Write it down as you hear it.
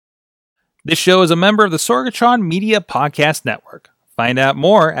This show is a member of the Sorgatron Media Podcast Network. Find out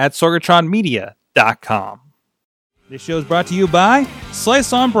more at sorgatronmedia.com. This show is brought to you by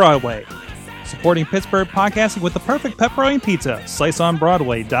Slice on Broadway. Supporting Pittsburgh podcasting with the perfect pepperoni pizza,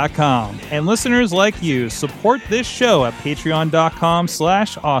 sliceonbroadway.com. And listeners like you, support this show at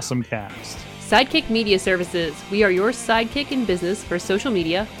patreon.com/awesomecast. Sidekick Media Services. We are your sidekick in business for social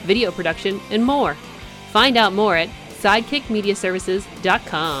media, video production, and more. Find out more at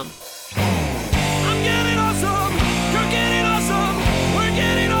sidekickmediaservices.com. I'm getting awesome, you're getting awesome, we're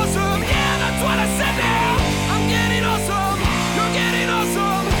getting awesome, yeah, that's what I said now. I'm getting awesome, you're getting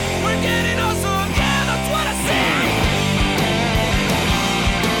awesome, we're getting awesome, yeah, that's what I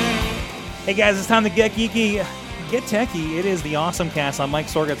said. Hey guys, it's time to get geeky, get techie. It is the Awesome Cast. I'm Mike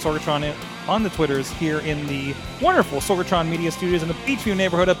Sorgat, Sorgatron on the Twitters here in the wonderful Sorgatron Media Studios in the Beachview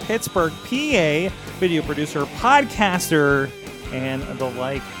neighborhood of Pittsburgh, PA. Video producer, podcaster, and the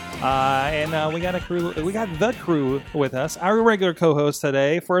like. And we got the crew with us. Our regular co-host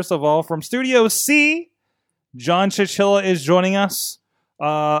today, first of all, from Studio C, John Chichilla is joining us.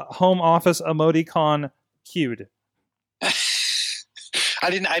 Home office emoticon queued. I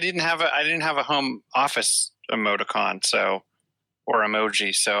didn't have a home office emoticon, or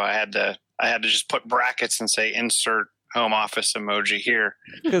emoji, so I had to just put brackets and say insert home office emoji here.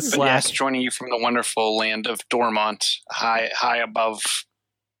 But yes, joining you from the wonderful land of Dormont, high above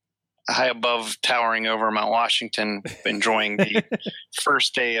towering over Mount Washington, enjoying the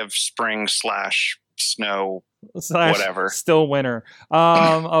first day of spring / snow whatever, still winter,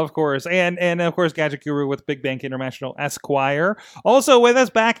 of course, and of course Gadget Guru with Big Bank International Esquire. Also with us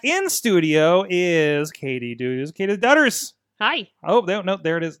back in studio is Katie Dutters. Hi. Oh, no,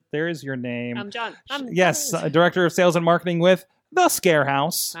 there it is. There is your name. I'm John. Yes, Director of Sales and Marketing with The Scare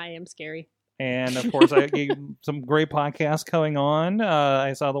House. I am scary. And of course, I gave some great podcasts going on.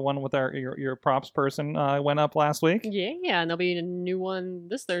 I saw the one with your props person went up last week. Yeah, and there'll be a new one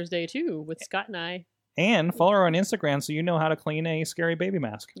this Thursday too with Scott and I. And follow her on Instagram so you know how to clean a scary baby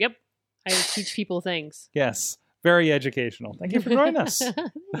mask. Yep, I teach people things. Yes. Very educational. Thank you for joining us.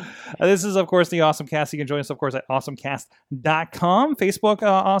 This is, of course, the Awesome Cast. You can join us, of course, at awesomecast.com, Facebook,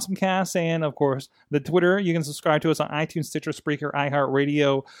 Awesome Cast, and, of course, the Twitter. You can subscribe to us on iTunes, Stitcher, Spreaker,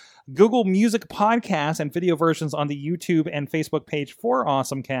 iHeartRadio, Google Music Podcasts, and video versions on the YouTube and Facebook page for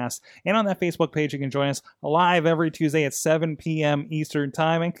Awesome Cast. And on that Facebook page, you can join us live every Tuesday at 7 p.m. Eastern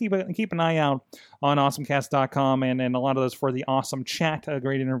Time. And keep an eye out on awesomecast.com and a lot of those for the Awesome Chat, a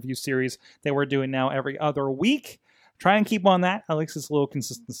great interview series that we're doing now every other week. Try and keep on that. At least it's a little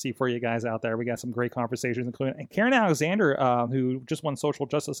consistency for you guys out there. We got some great conversations, including Karen Alexander, who just won Social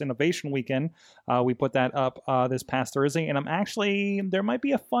Justice Innovation Weekend. We put that up this past Thursday, and there might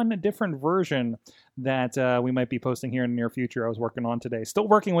be a fun, different version that we might be posting here in the near future. I was working on today. Still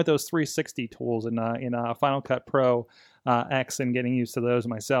working with those 360 tools in Final Cut Pro X and getting used to those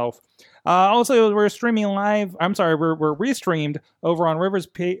myself. Also, we're streaming live. I'm sorry, we're restreamed over on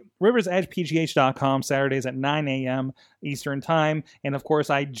riversedgepgh.com Saturdays at 9 a.m. Eastern Time. And of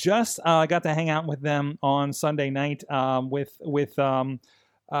course, I just got to hang out with them on Sunday night with who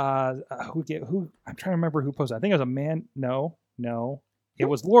I'm trying to remember who posted. I think it was a man. No. It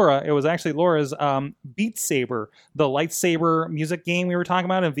was Laura. It was actually Laura's Beat Saber, the lightsaber music game we were talking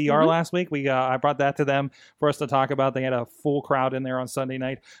about in VR last week. I brought that to them for us to talk about. They had a full crowd in there on Sunday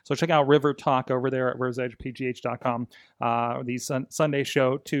night. So check out River Talk over there at riversedgepgh.com, the Sunday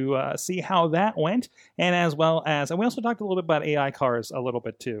show, to see how that went. And as well as, and we also talked a little bit about AI cars a little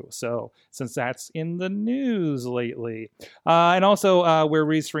bit too. So since that's in the news lately. And also we're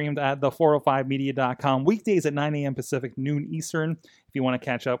restreamed at the405media.com weekdays at 9 a.m. Pacific, noon Eastern, if you want to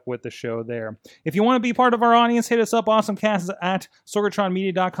catch up with the show there. If you want to be part of our audience, hit us up, awesomecast at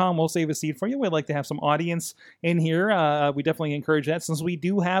sorgatronmedia.com. We'll save a seat for you. We'd like to have some audience in here. We definitely encourage that since we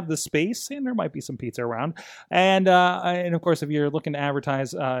do have the space, and there might be some pizza around. And of course, if you're looking to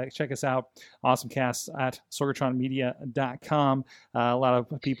advertise, check us out, awesomecast at sorgatronmedia.com. A lot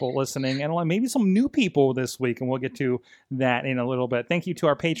of people listening, and maybe some new people this week, and we'll get to that in a little bit. Thank you to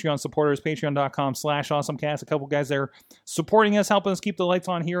our Patreon supporters, patreon.com/awesomecast. A couple guys there supporting us, helping us keep the lights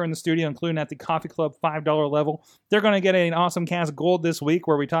on here in the studio, including at the Coffee Club $5 level. They're going to get an Awesome Cast Gold this week,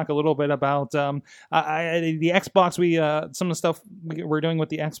 where we talk a little bit about the Xbox. Some of the stuff we're doing with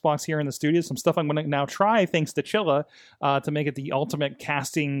the Xbox here in the studio. Some stuff I'm going to now try, thanks to Chilla, to make it the ultimate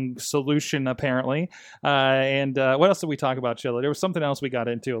casting solution, apparently. And what else did we talk about, Chilla? There was something else we got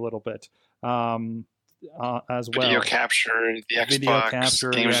into a little bit as well. Video capture, the Xbox, Video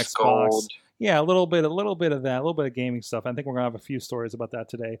capture, Games the Xbox. Gold. Yeah, a little bit of that, a little bit of gaming stuff. I think we're gonna have a few stories about that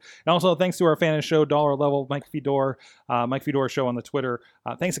today. And also, thanks to our fan of the show, dollar level, Mike Fedor, Mike Fedor Show on the Twitter.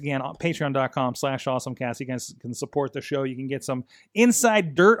 Thanks again on patreon.com/awesomecast. You guys can support the show. You can get some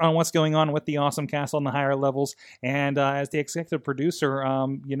inside dirt on what's going on with the Awesome Cast on the higher levels. And as the executive producer,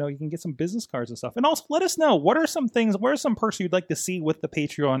 you can get some business cards and stuff. And also, let us know what are some perks you'd like to see with the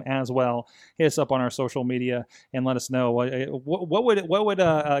Patreon as well. Hit us up on our social media and let us know what would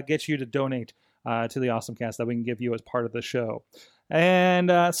get you to donate to the Awesome Cast that we can give you as part of the show.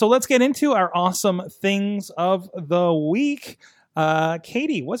 And so let's get into our awesome things of the week.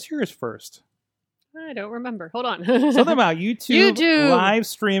 Katie, what's yours first? I don't remember. Hold on. Something about YouTube live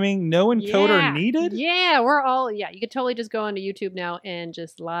streaming, no encoder needed? Yeah, you could totally just go onto YouTube now and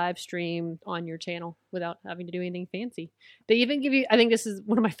just live stream on your channel without having to do anything fancy. They even give you, I think this is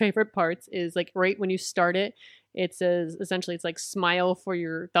one of my favorite parts, is like right when you start it, it says, essentially, it's like smile for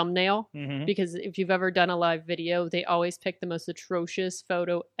your thumbnail. Mm-hmm. Because if you've ever done a live video, they always pick the most atrocious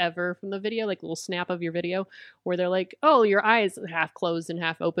photo ever from the video, like a little snap of your video, where they're like, oh, your eyes half closed and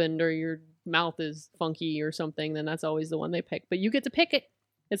half opened, or your mouth is funky or something. Then that's always the one they pick. But you get to pick it.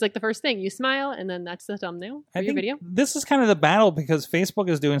 It's like the first thing. You smile, and then that's the thumbnail for your video. This is kind of the battle, because Facebook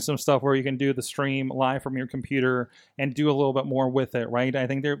is doing some stuff where you can do the stream live from your computer and do a little bit more with it, right? I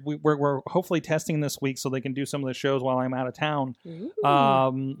think we're hopefully testing this week so they can do some of the shows while I'm out of town.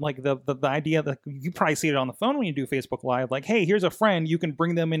 Like the idea that you probably see it on the phone when you do Facebook Live, like, hey, here's a friend, you can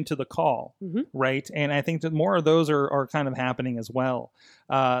bring them into the call, right? And I think that more of those are kind of happening as well.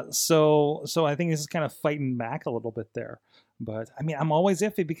 So I think this is kind of fighting back a little bit there. But I mean, I'm always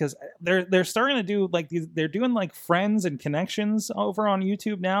iffy because they're starting to do like they're doing like friends and connections over on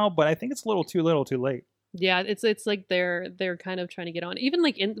YouTube now, but I think it's a little too too late. Yeah, it's like they're kind of trying to get on. Even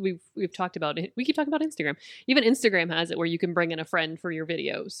like we've talked about it. We keep talking about Instagram. Even Instagram has it where you can bring in a friend for your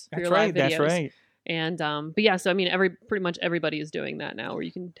videos. For your live videos. That's right. And but yeah, so I mean, pretty much everybody is doing that now, where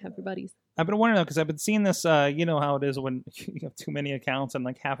you can have your buddies. I've been wondering though, because I've been seeing this. You know how it is when you have too many accounts and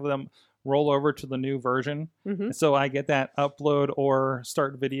like half of them roll over to the new version. So I get that upload or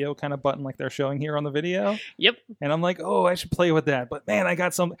start video kind of button like they're showing here on the video. Yep. And I'm like, oh, I should play with that. But man, I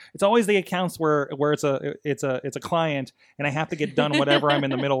got some. It's always the accounts where it's a client, and I have to get done whatever I'm in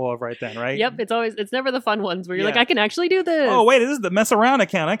the middle of right then, right? Yep. It's never the fun ones where you're like, I can actually do this. Oh wait, this is the mess around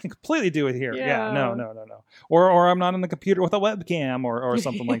account. I can completely do it here. Yeah. No. Or I'm not on the computer with a webcam or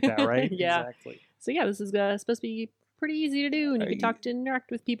something like that, right? Yeah. Exactly. So yeah, this is supposed to be pretty easy to do, and you can interact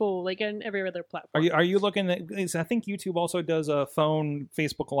with people like on every other platform. Are you looking at? I think YouTube also does a phone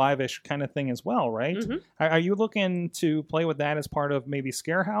Facebook Live-ish kind of thing as well, right? Are you looking to play with that as part of maybe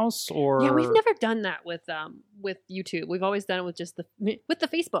Scarehouse or? Yeah, we've never done that with YouTube. We've always done it with just the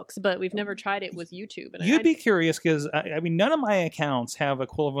Facebooks, but we've never tried it with YouTube. And You'd be curious because I mean, none of my accounts have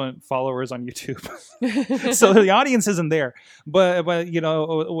equivalent followers on YouTube, so the audience isn't there. But you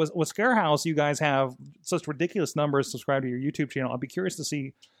know, with Scarehouse, you guys have such ridiculous numbers subscribe to your YouTube channel. I'd be curious to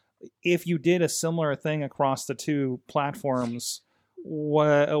see if you did a similar thing across the two platforms,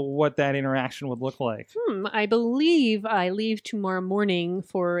 what that interaction would look like. I believe I leave tomorrow morning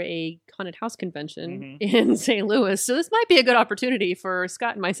for a haunted house convention in St. Louis, so this might be a good opportunity for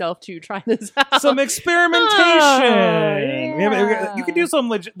Scott and myself to try this out. Some experimentation. Yeah. You can do some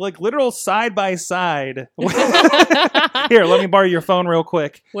literal side by side. Here, let me borrow your phone real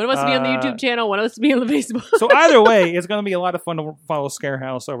quick. One of us to be on the YouTube channel, one of us to be on the Facebook. So either way, it's going to be a lot of fun to follow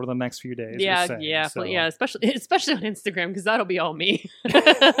Scarehouse over the next few days. Yeah, especially on Instagram, because that'll be all me.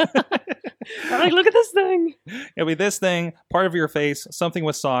 I'm like, look at this thing. It'll be this thing, part of your face, something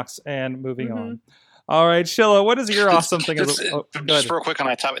with socks, and moving on. All right, Sheila, what is your awesome thing? Just real quick on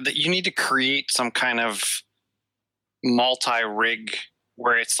that topic, that you need to create some kind of multi-rig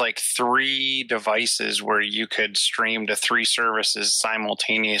where it's like 3 devices where you could stream to 3 services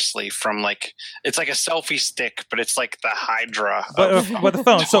simultaneously from it's like a selfie stick, but it's like the Hydra. But the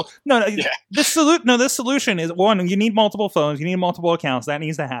phone. So this solution is, one, you need multiple phones, you need multiple accounts. That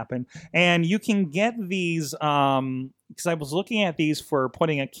needs to happen. And you can get these, because I was looking at these for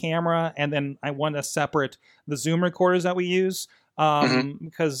putting a camera, and then I want to separate the Zoom recorders that we use.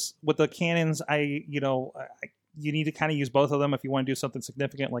 Because with the Canons, you need to kind of use both of them if you want to do something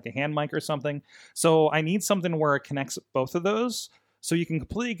significant like a hand mic or something. So I need something where it connects both of those, so you can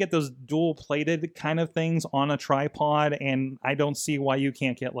completely get those dual plated kind of things on a tripod. And I don't see why you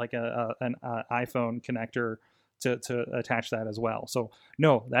can't get like an iPhone connector to attach that as well. So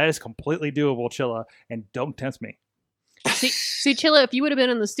no, that is completely doable, Chilla, and don't tempt me. See, Chilla, if you would have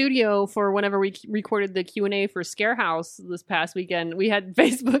been in the studio for whenever we recorded the Q&A for Scarehouse this past weekend, we had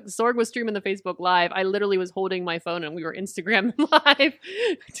Facebook. Sorg was streaming the Facebook Live. I literally was holding my phone and we were Instagram Live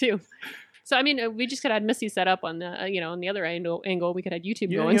too. So I mean, we just could have Missy set up on the on the other angle. We could have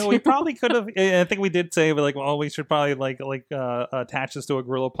YouTube Yeah, going. we probably could have. I think we did say, like, well, we should probably attach this to a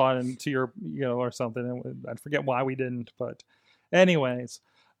GorillaPod and to your, or something. I forget why we didn't, but anyways,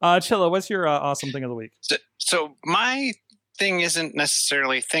 Chilla, what's your awesome thing of the week? So my thing isn't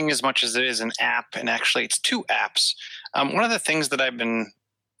necessarily a thing as much as it is an app, and actually it's two apps. One of the things that I've been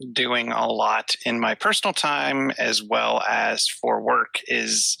doing a lot in my personal time as well as for work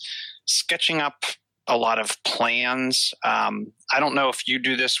is sketching up a lot of plans. I don't know if you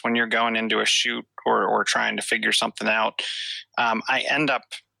do this when you're going into a shoot or trying to figure something out. I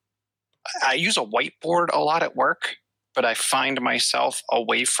use a whiteboard a lot at work, but I find myself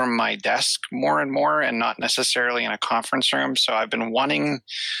away from my desk more and more and not necessarily in a conference room. So I've been wanting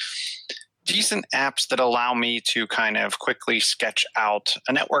decent apps that allow me to kind of quickly sketch out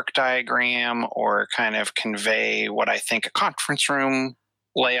a network diagram or kind of convey what I think a conference room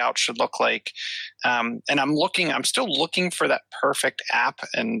layout should look like. And I'm still looking for that perfect app.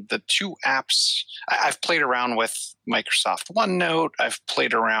 And the two apps, I've played around with Microsoft OneNote. I've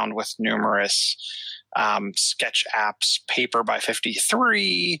played around with numerous sketch apps, Paper by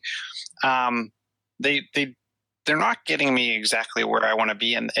 53. They're not getting me exactly where I want to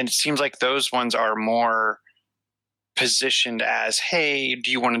be. And it seems like those ones are more positioned as, hey, do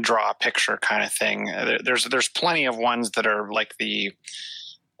you want to draw a picture kind of thing? There's plenty of ones that are like the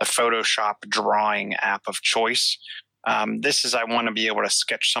Photoshop drawing app of choice. This is, I want to be able to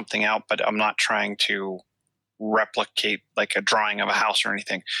sketch something out, but I'm not trying to replicate like a drawing of a house or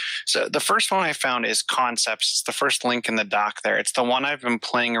anything. So the first one I found is Concepts. It's the first link in the doc there. It's the one I've been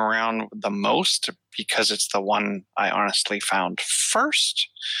playing around the most because it's the one I honestly found first.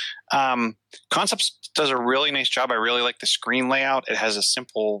 Concepts does a really nice job. I really like the screen layout. It has a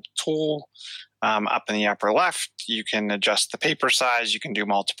simple tool up in the upper left. You can adjust the paper size. You can do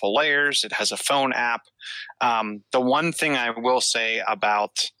multiple layers. It has a phone app. The one thing I will say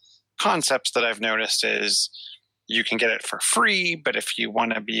about Concepts that I've noticed is you can get it for free, but if you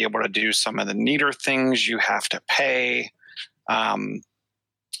want to be able to do some of the neater things, you have to pay a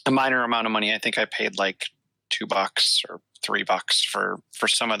minor amount of money. I think I paid like $2 or $3 for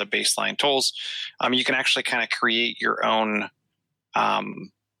some of the baseline tools. You can actually kind of create your own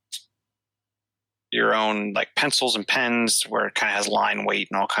like pencils and pens where it kind of has line weight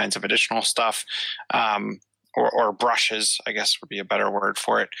and all kinds of additional stuff. Or brushes, I guess would be a better word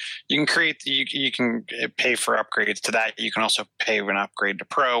for it. You can pay for upgrades to that. You can also pay an upgrade to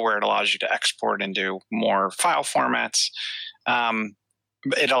Pro where it allows you to export into more file formats.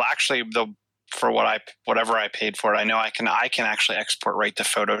 It'll actually, for whatever I paid for it, I know I can actually export right to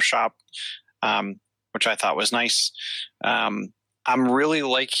Photoshop, which I thought was nice. I'm really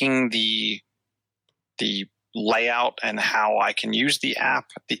liking the layout and how I can use the app.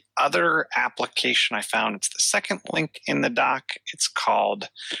 The other application I found, it's the second link in the doc. It's called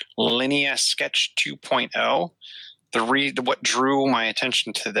Linea Sketch 2.0. What drew my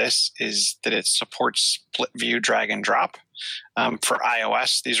attention to this is that it supports split view drag and drop for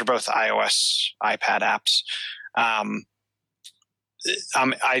iOS. These are both iOS iPad apps.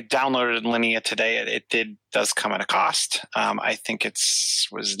 I downloaded Linea today. It does come at a cost. I think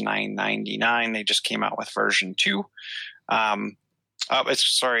was $9.99. They just came out with version 2. The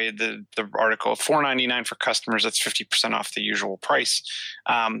article $4.99 for customers. That's 50% off the usual price.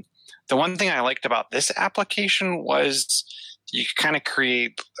 The one thing I liked about this application was you kind of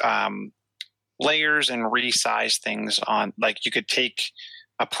create layers and resize things on. Like you could take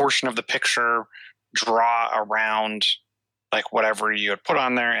a portion of the picture, draw around like whatever you had put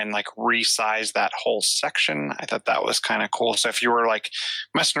on there and like resize that whole section. I thought that was kind of cool. So if you were like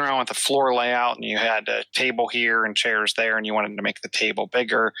messing around with the floor layout and you had a table here and chairs there and you wanted to make the table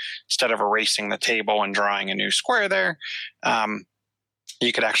bigger, instead of erasing the table and drawing a new square there,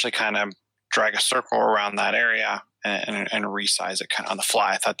 you could actually kind of drag a circle around that area and resize it kind of on the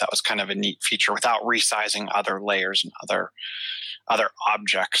fly. I thought that was kind of a neat feature without resizing other layers and other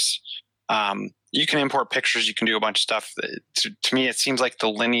objects. You can import pictures. You can do a bunch of stuff. To me, it seems like the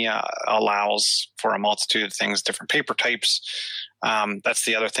Linea allows for a multitude of things, different paper types. That's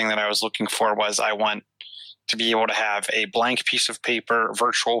the other thing that I was looking for was I want to be able to have a blank piece of paper,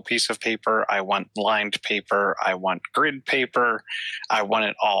 virtual piece of paper. I want lined paper. I want grid paper. I want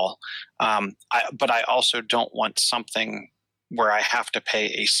it all. But I also don't want something where I have to pay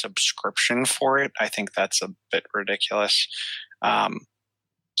a subscription for it. I think that's a bit ridiculous.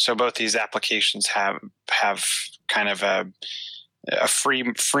 So both these applications have kind of a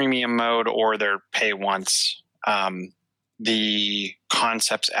freemium mode or they're pay once. The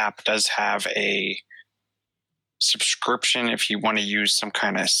Concepts app does have a subscription if you want to use some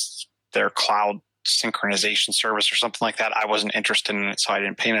kind of their cloud synchronization service or something like that. I wasn't interested in it, so I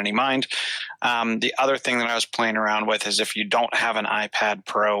didn't pay any mind. The other thing that I was playing around with is if you don't have an iPad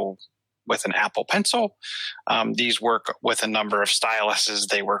Pro with an Apple Pencil, these work with a number of styluses.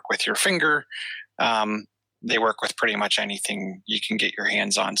 They work with your finger. They work with pretty much anything you can get your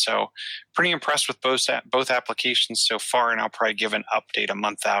hands on. So pretty impressed with both applications so far, and I'll probably give an update a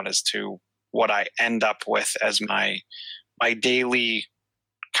month out as to what I end up with as my daily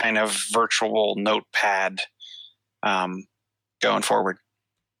kind of virtual notepad going forward.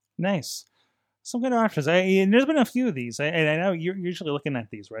 Nice. Some good options. And there's been a few of these, and I know you're usually looking at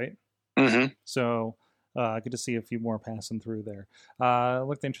these, right? Mm-hmm. So good to see a few more passing through there.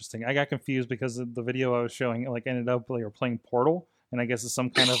 Looked interesting. I got confused because the video I was showing like ended up like playing Portal, and I guess it's some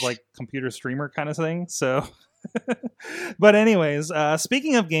kind of like computer streamer kind of thing. So, but anyways,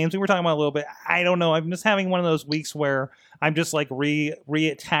 speaking of games, we were talking about a little bit. I don't know. I'm just having one of those weeks where I'm just like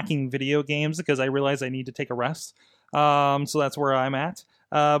re-attacking video games because I realize I need to take a rest. So that's where I'm at.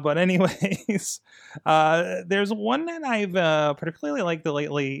 But anyways, there's one that I've particularly liked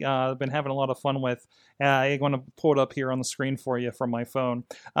lately, been having a lot of fun with. I'm going to pull it up here on the screen for you from my phone.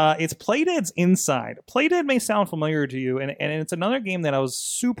 It's Playdead's Inside. Playdead may sound familiar to you, and it's another game that I was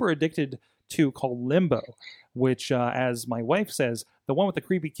super addicted to called Limbo, which, as my wife says, the one with the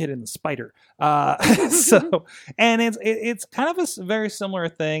creepy kid and the spider. So, and it's kind of a very similar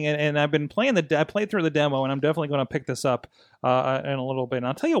thing. And I've been playing I played through the demo, and I'm definitely going to pick this up in a little bit. And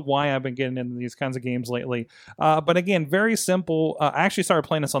I'll tell you why I've been getting into these kinds of games lately. But again, very simple. I actually started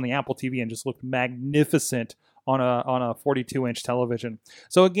playing this on the Apple TV and just looked magnificent on a 42-inch television.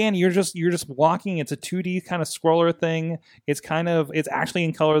 So again, you're just walking. It's a 2D kind of scroller thing. It's actually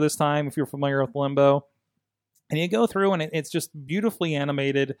in color this time, if you're familiar with Limbo. And you go through, and it's just beautifully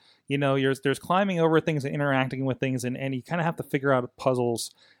animated. You know, there's climbing over things and interacting with things, and you kind of have to figure out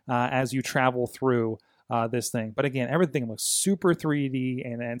puzzles as you travel through this thing. But again, everything looks super 3D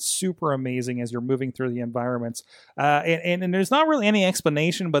and super amazing as you're moving through the environments. And there's not really any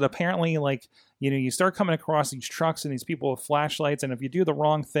explanation, but apparently, like, you know, you start coming across these trucks and these people with flashlights, and if you do the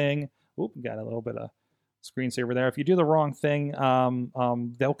wrong thing, got a little bit of screensaver there. If you do the wrong thing,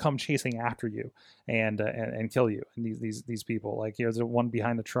 they'll come chasing after you and kill you. And these people, like here's the one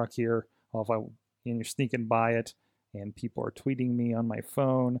behind the truck here. You're sneaking by it, and people are tweeting me on my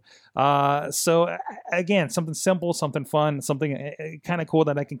phone. So again, something simple, something fun, something kind of cool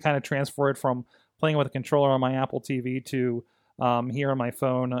that I can kind of transfer it from playing with a controller on my Apple TV to here on my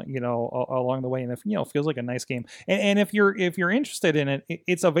phone, you know, along the way. And if, you know, feels like a nice game. And if you're interested in it,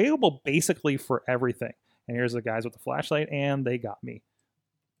 it's available basically for everything. And here's the guys with the flashlight, and they got me.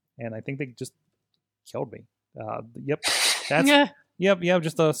 And I think they just killed me. Yep. That's Yep.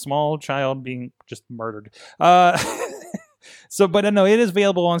 Just a small child being just murdered. But no, it is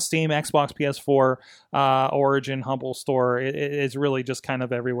available on Steam, Xbox, PS4, Origin, Humble Store. It's really just kind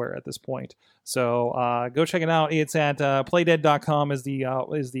of everywhere at this point. So go check it out. It's at playdead.com is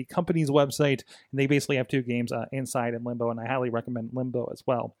the company's website, and they basically have two games, Inside and Limbo, and I highly recommend Limbo as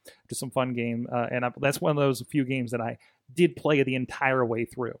well. Just some fun game, and that's one of those few games that I did play the entire way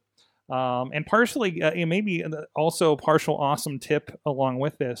through. And partially, maybe also a partial awesome tip along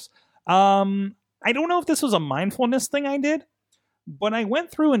with this. I don't know if this was a mindfulness thing I did, but I went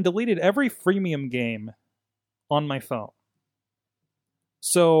through and deleted every freemium game on my phone.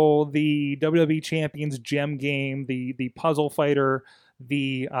 So the WWE Champions Gem game, the Puzzle Fighter,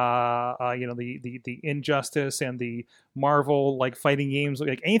 the Injustice and the Marvel like fighting games,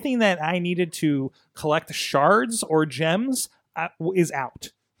 like anything that I needed to collect shards or gems is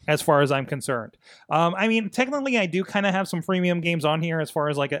out. As far as I'm concerned. I mean, technically, I do kind of have some freemium games on here as far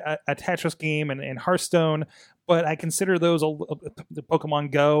as like a Tetris game and Hearthstone, but I consider those the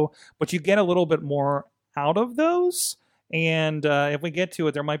Pokemon Go, but you get a little bit more out of those. And if we get to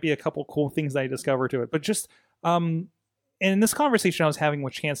it, there might be a couple cool things that I discover to it. But just in this conversation I was having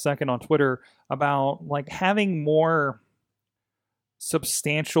with Chance Second on Twitter about like having more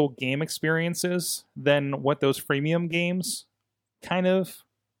substantial game experiences than what those freemium games kind of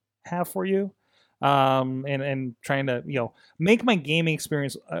have for you, and trying to, you know, make my gaming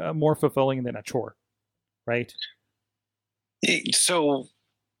experience more fulfilling than a chore, right? So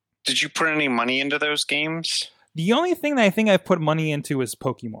did you put any money into those games? The only thing that I think I've put money into is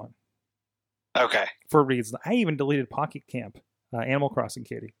Pokemon. Okay. For reasons. I even deleted Pocket Camp, Animal Crossing,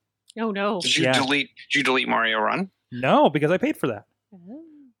 Katie. Oh no. Did you delete Mario Run? No, because I paid for that.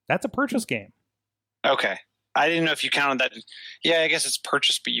 That's a purchase game. Okay. I didn't know if you counted that. Yeah, I guess it's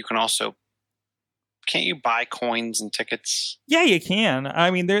purchased, but you can also... Can't you buy coins and tickets? Yeah, you can. I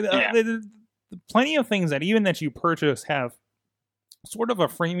mean, there plenty of things that even that you purchase have sort of a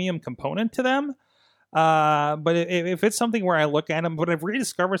freemium component to them. But if it's something where I look at them, but I've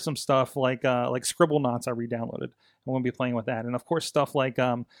rediscovered some stuff like Scribblenauts I re-downloaded. I'm going to be playing with that, and of course stuff like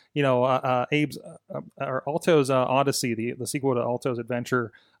Abe's or Alto's Odyssey, the sequel to Alto's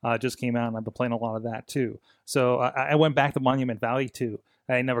Adventure, just came out, and I've been playing a lot of that too. So I went back to Monument Valley 2.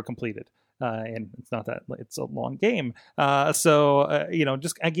 I never completed. And it's not that it's a long game. Just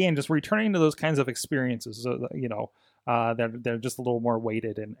returning to those kinds of experiences, they're just a little more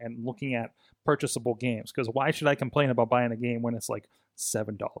weighted and looking at purchasable games. Because why should I complain about buying a game when it's like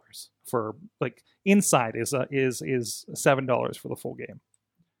 $7 for like Inside is $7 for the full game?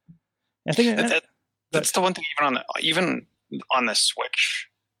 I think that's the one thing even on the Switch.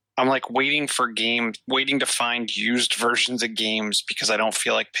 I'm like waiting to find used versions of games because I don't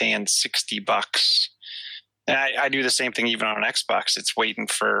feel like paying $60. And I do the same thing even on Xbox. It's waiting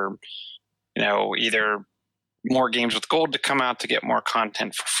for, either more games with gold to come out to get more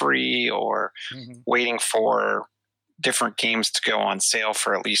content for free, or waiting for different games to go on sale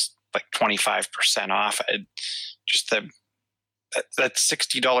for at least like 25% off. That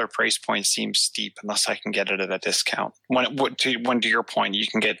 $60 price point seems steep unless I can get it at a discount. When to your point, you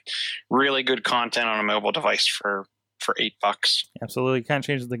can get really good content on a mobile device for $8. Absolutely, kind of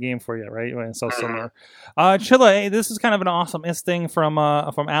changes the game for you, right? When it's so similar. Chilla, this is kind of an awesome thing from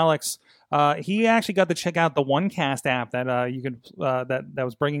Alex. He actually got to check out the OneCast app that you could that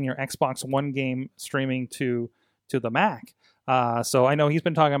was bringing your Xbox One game streaming to the Mac. So I know he's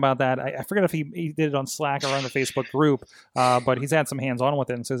been talking about that. I forget if he did it on Slack or on the Facebook group, but he's had some hands-on with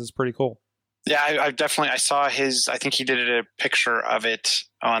it and says it's pretty cool. Yeah, I saw his, I think he did a picture of it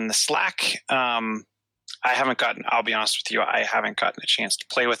on the Slack. I'll be honest with you, I haven't gotten a chance to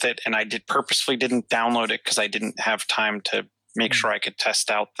play with it, and I purposefully didn't download it because I didn't have time to make sure I could test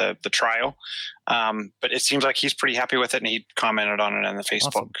out the trial. But it seems like he's pretty happy with it, and he commented on it in the Facebook.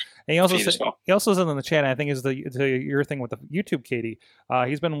 Awesome. And he also said in the chat, I think is your thing with the YouTube, Katie.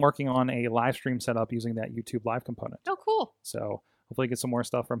 He's been working on a live stream setup using that YouTube live component. Oh, cool. So hopefully get some more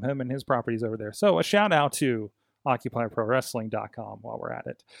stuff from him and his properties over there. So a shout out to OccupyProWrestling.com while we're at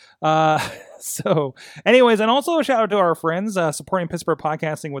it. So anyways, and also a shout out to our friends supporting Pittsburgh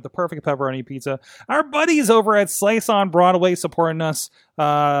podcasting with the perfect pepperoni pizza. Our buddies over at Slice on Broadway supporting us,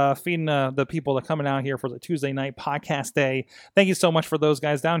 feeding the people that are coming out here for the Tuesday night podcast day. Thank you so much for those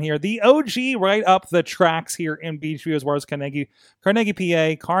guys down here. The OG right up the tracks here in Beachview, as well as Carnegie,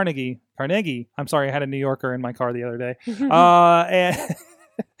 PA, I'm sorry, I had a New Yorker in my car the other day. And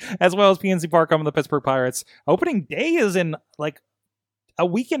as well as PNC Park home of the Pittsburgh Pirates. Opening day is in like a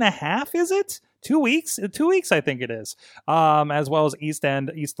week and a half, is it? 2 weeks? 2 weeks, I think it is. As well as East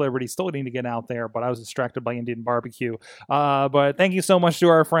End, East Liberty. Still need to get out there, but I was distracted by Indian barbecue. But thank you so much to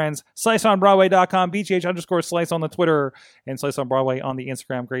our friends. SliceOnBroadway.com, BGH_Slice on the Twitter, and Slice on Broadway on the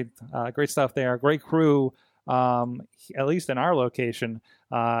Instagram. Great stuff there. Great crew, at least in our location,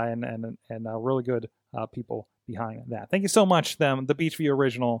 and really good people behind that. Thank you so much, the Beachview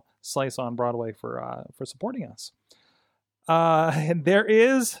original Slice on Broadway for supporting us. And there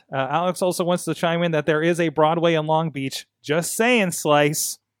is Alex also wants to chime in that there is a Broadway in Long Beach. Just saying,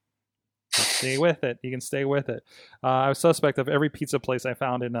 Slice. Stay with it. You can stay with it. I was suspect of every pizza place I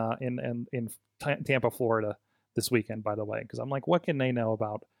found in Tampa, Florida this weekend, by the way, because I'm like, what can they know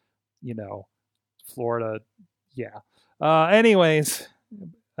about, Florida? Yeah. Anyways,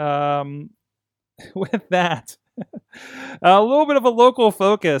 with that, a little bit of a local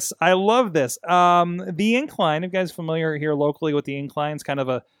focus. I love this. The Incline, if you guys are familiar here locally with The Incline, it's kind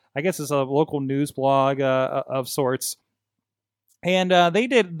of it's a local news blog of sorts. And they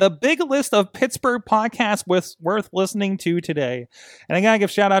did the big list of Pittsburgh podcasts worth listening to today. And I got to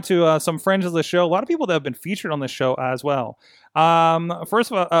give shout out to some friends of the show. A lot of people that have been featured on this show as well.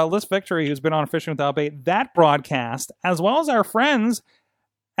 First of all, Liz Victory, who's been on Fishing Without Bait, that broadcast, as well as our friends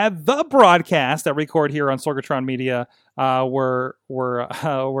at the broadcast that record here on Sorgatron Media, were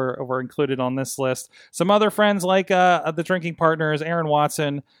included on this list. Some other friends like the Drinking Partners, Aaron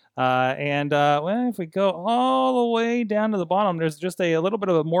Watson, and if we go all the way down to the bottom, there's just a little bit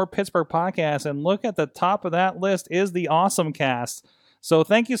of a more Pittsburgh podcast, and look at the top of that list is the Awesome Cast. So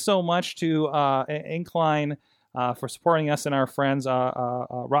thank you so much to Incline for supporting us and our friends,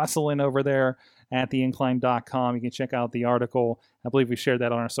 Rosalind over there at theincline.com. You can check out the article. I believe we shared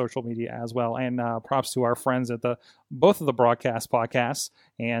that on our social media as well. And props to our friends at both of the broadcast podcasts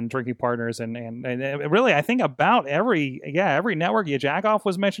and Drinking Partners. And really, I think about every network. Yeah, Jackoff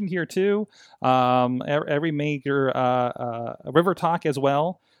was mentioned here too. Every major River Talk as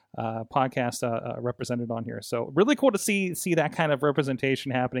well. Podcast represented on here. So really cool to see that kind of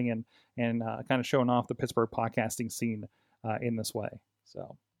representation happening and kind of showing off the Pittsburgh podcasting scene in this way.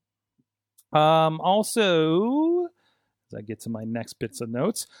 So, also, as I get to my next bits of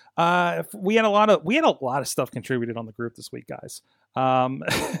notes, we had a lot of stuff contributed on the group this week, guys.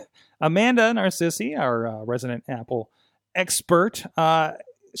 Amanda Narcissi, our resident Apple expert,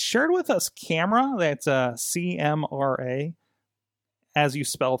 shared with us Camera. That's CMRA, as you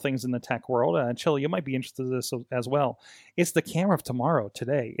spell things in the tech world. Chili, you might be interested in this as well. It's the camera of tomorrow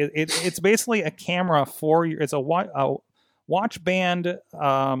today. It's basically a camera for your. It's a watch band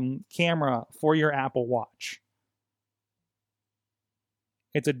camera for your Apple Watch.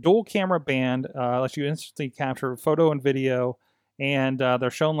 It's a dual camera band, lets you instantly capture photo and video, and they're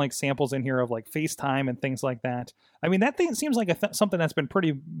showing like samples in here of like FaceTime and things like that. I mean, that thing seems like something that's been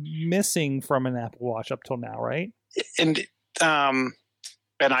pretty missing from an Apple Watch up till now, right? And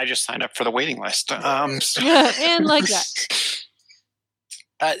I just signed up for the waiting list. And like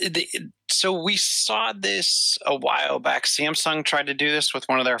that. So we saw this a while back. Samsung tried to do this with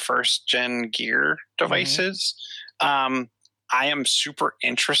one of their first gen Gear devices. Mm-hmm. I am super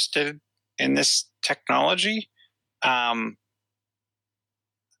interested in this technology. I'm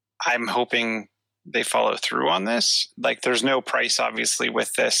hoping they follow through on this. Like, there's no price, obviously,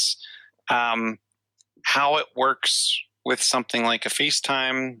 with this. How it works with something like a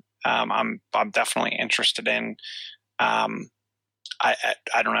FaceTime, I'm definitely interested in. I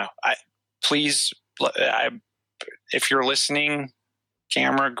don't know. Please, if you're listening,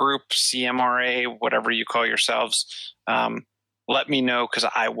 camera group, CMRA, whatever you call yourselves, let me know, because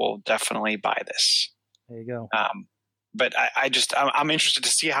I will definitely buy this. There you go. But I'm interested to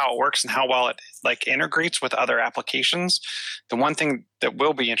see how it works and how well it like integrates with other applications. The one thing that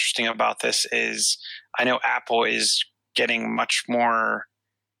will be interesting about this is I know Apple is getting much more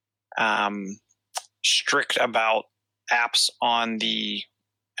strict about apps on the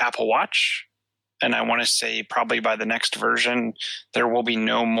Apple Watch. And I want to say probably by the next version, there will be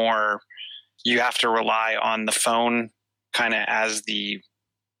no more. You have to rely on the phone kind of as the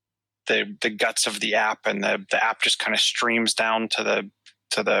guts of the app, and the app just kind of streams down to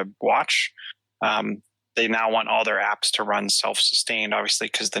the watch. They now want all their apps to run self-sustained, obviously,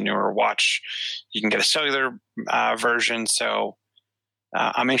 because the newer watch, you can get a cellular version. So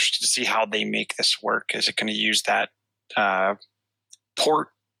I'm interested to see how they make this work. Is it going to use that port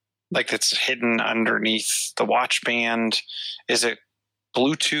like that's hidden underneath the watch band? Is it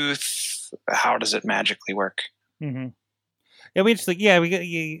Bluetooth? How does it magically work? Mm-hmm. It'll be interesting. Yeah,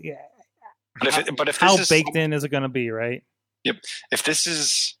 But if how baked in is it going to be, right? Yep. If this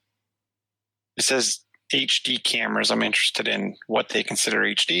is, it says HD cameras, I'm interested in what they consider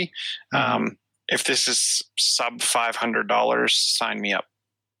HD. Mm-hmm. If this is sub $500, sign me up.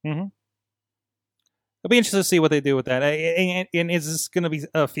 Mm-hmm. It'll be interesting to see what they do with that. And is this going to be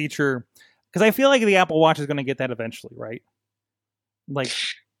a feature? Because I feel like the Apple Watch is going to get that eventually, right? Like,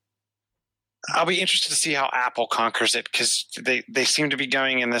 I'll be interested to see how Apple conquers it, because they seem to be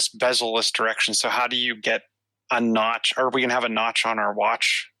going in this bezel-less direction. So how do you get a notch? Are we going to have a notch on our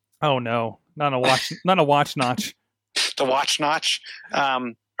watch? Oh no, not a watch, not a watch notch. The watch notch.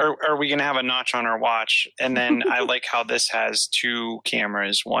 Are we going to have a notch on our watch? And then I like how this has two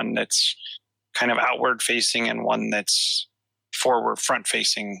cameras, one that's kind of outward facing and one that's forward front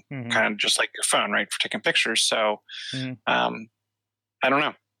facing, mm-hmm. kind of just like your phone, right? For taking pictures. So mm-hmm. I don't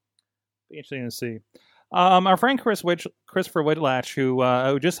know. Interesting to see. Our friend Christopher Whitlatch,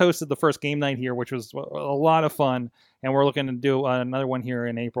 who just hosted the first game night here, which was a lot of fun, and we're looking to do another one here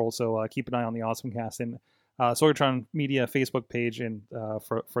in April. So keep an eye on the Awesomecast and Sorgatron Media Facebook page and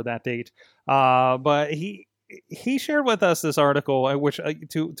for that date. But he shared with us this article, which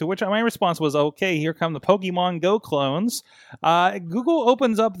to which my response was, okay, here come the Pokemon Go clones. Google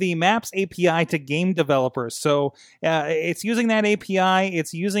opens up the Maps API to game developers. So it's using that API.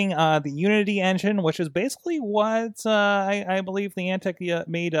 It's using the Unity engine, which is basically what I believe the Niantic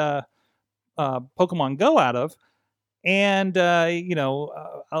made Pokemon Go out of. And,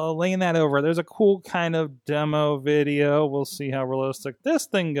 laying that over, there's a cool kind of demo video. We'll see how realistic this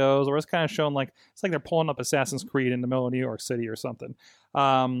thing goes. Or it's kind of shown like, it's like they're pulling up Assassin's Creed in the middle of New York City or something.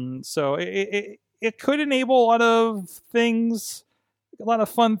 So it could enable a lot of things, a lot of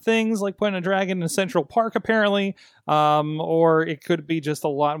fun things, like putting a dragon in Central Park, apparently. Or it could be just a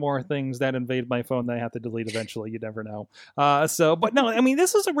lot more things that invade my phone that I have to delete eventually. You never know. But no, I mean,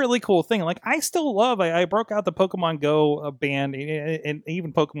 this is a really cool thing. Like, I still love, I broke out the Pokemon Go band, and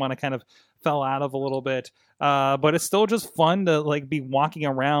even Pokemon I kind of fell out of a little bit. But it's still just fun to like be walking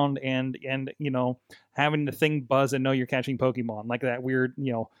around and having the thing buzz and know you're catching Pokemon, like that weird,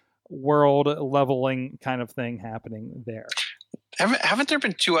 world leveling kind of thing happening there. Haven't there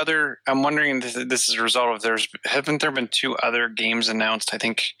been two other? I'm wondering if this is a result of haven't there been two other games announced? I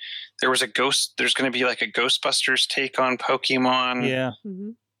think there was there's going to be like a Ghostbusters take on Pokemon. Yeah.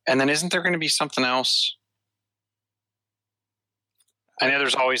 Mhm. And then isn't there going to be something else? I know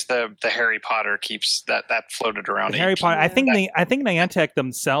there's always the Harry Potter keeps that floated around. The Harry Potter. I think Niantic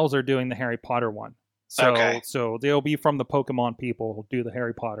themselves are doing the Harry Potter one. So Okay. so they'll be from the Pokemon people who'll do the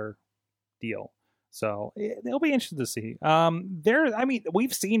Harry Potter deal. So they'll be interested to see.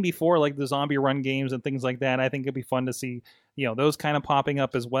 We've seen before like the zombie run games and things like that. I think it'd be fun to see, those kind of popping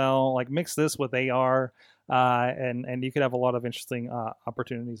up as well. Like mix this with AR, and you could have a lot of interesting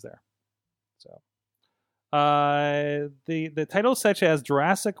opportunities there. So, the titles such as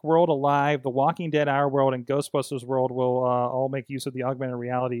Jurassic World Alive, The Walking Dead Our World, and Ghostbusters World will all make use of the augmented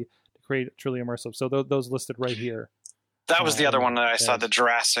reality to create truly immersive. So those listed right here. That was the other one that I saw. The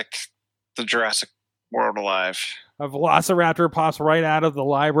Jurassic World Alive. A Velociraptor pops right out of the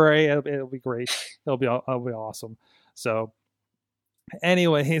library. It'll be great. It'll be awesome. So,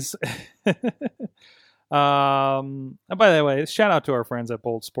 anyways, by the way, shout out to our friends at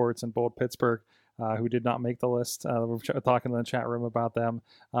Bold Sports and Bold Pittsburgh, who did not make the list. We're talking in the chat room about them.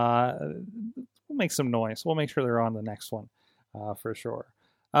 We'll make some noise. We'll make sure they're on the next one for sure.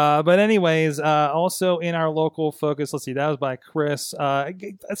 But anyways, also in our local focus, let's see, that was by Chris.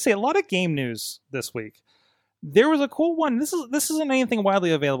 Let's see, a lot of game news this week. There was a cool one. This isn't anything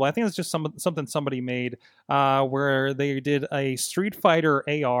widely available. I think it's just something somebody made where they did a Street Fighter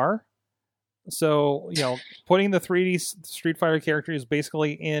AR. So, putting the 3D Street Fighter characters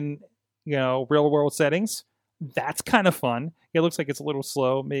basically in, real world settings. That's kind of fun. It looks like it's a little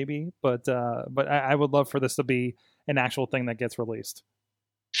slow maybe, but I would love for this to be an actual thing that gets released.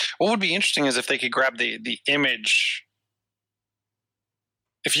 What would be interesting is if they could grab the image.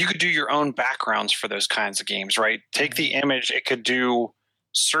 If you could do your own backgrounds for those kinds of games, right? Take the image, it could do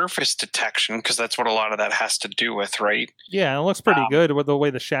surface detection because that's what a lot of that has to do with, right? Yeah, it looks pretty good with the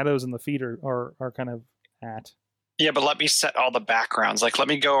way the shadows and the feet are kind of at. Yeah, but let me set all the backgrounds. Like, let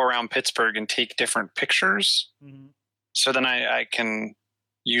me go around Pittsburgh and take different pictures, so then I can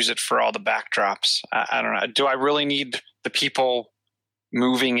use it for all the backdrops. I don't know. Do I really need the people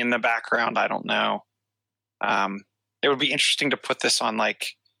moving in the background? I don't know. It would be interesting to put this on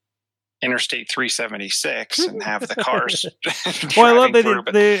like Interstate 376 and have the cars. Well, I love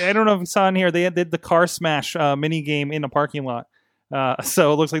that. I don't know if you saw in here, they did the car smash mini game in the parking lot.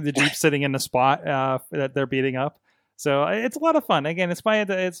 So it looks like the Jeep's sitting in the spot that they're beating up. So it's a lot of fun. Again,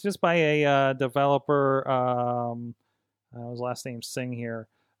 it's just by a developer. His last name's Singh here.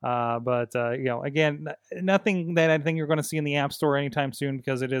 But again, nothing that I think you're going to see in the App Store anytime soon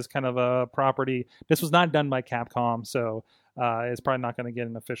because it is kind of a property. This was not done by Capcom, so it's probably not going to get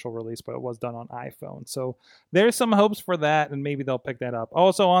an official release, but it was done on iPhone. So there's some hopes for that, and maybe they'll pick that up.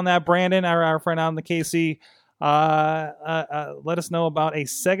 Also on that, Brandon, our friend out in the KC, let us know about a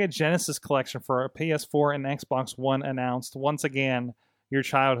Sega Genesis collection for a PS4 and Xbox One announced. Once again, your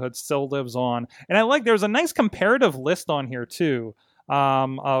childhood still lives on. And I like there's a nice comparative list on here too.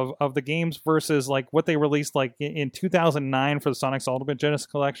 Of the games versus like what they released like in 2009 for the Sonic's Ultimate Genesis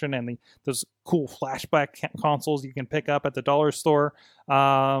Collection and those cool flashback consoles you can pick up at the dollar store.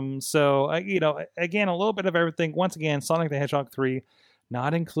 So again, a little bit of everything. Once again, Sonic the Hedgehog 3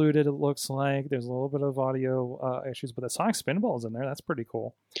 not included. It looks like there's a little bit of audio issues, but the Sonic Spinball's in there. That's pretty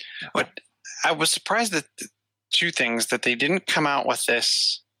cool. But I was surprised that two things that they didn't come out with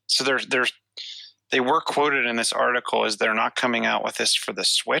this. So they were quoted in this article as they're not coming out with this for the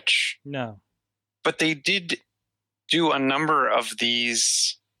Switch. No. But they did do a number of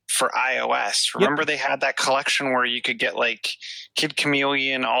these for iOS. Remember they had that collection where you could get like Kid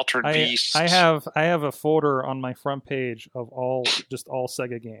Chameleon, Altered Beast. I have a folder on my front page of all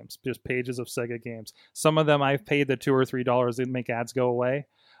Sega games, just pages of Sega games. Some of them I've paid the $2 or $3 to make ads go away.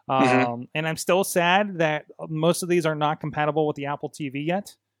 And I'm still sad that most of these are not compatible with the Apple TV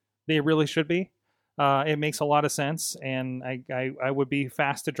yet. They really should be. It makes a lot of sense, and I would be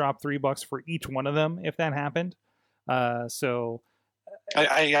fast to drop $3 for each one of them if that happened. So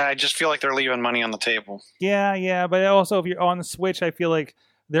I just feel like they're leaving money on the table. Yeah, but also if you're on the Switch, I feel like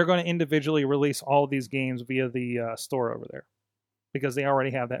they're going to individually release all of these games via the store over there because they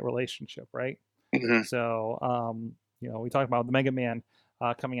already have that relationship, right? Mm-hmm. So we talked about the Mega Man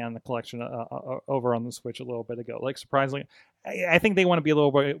coming out in the collection over on the Switch a little bit ago. Like surprisingly, I think they want to be a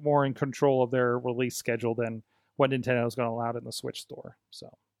little bit more in control of their release schedule than what Nintendo is going to allow it in the Switch store. So,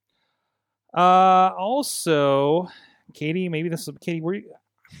 also, Katie, why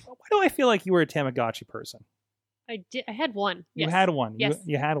do I feel like you were a Tamagotchi person? I did. I had one. You Yes. had one. Yes.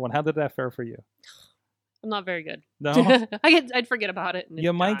 You had one. How did that fare for you? I'm not very good. No, I'd forget about it. And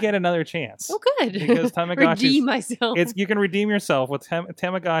you might die. get another chance. Oh, good. Because Tamagotchi's- redeem myself. You can redeem yourself with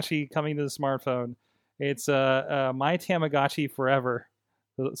Tamagotchi coming to the smartphone. It's My Tamagotchi Forever.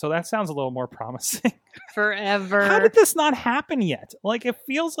 So that sounds a little more promising. Forever. How did this not happen yet? Like, it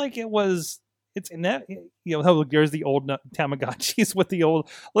feels like it was. It's in that, there's the old Tamagotchis with the old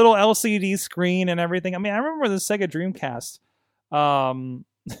little LCD screen and everything. I mean, I remember the Sega Dreamcast. I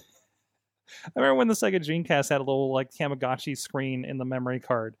remember when the Sega Dreamcast had a little like Tamagotchi screen in the memory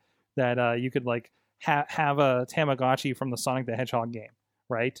card that you could like have a Tamagotchi from the Sonic the Hedgehog game,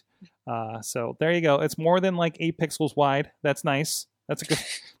 right? So there you go. It's more than like 8 pixels wide. That's nice. That's a good.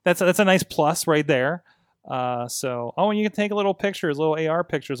 that's a nice plus right there. And you can take little AR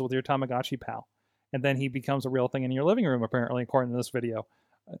pictures with your Tamagotchi pal, and then he becomes a real thing in your living room, apparently, according to this video.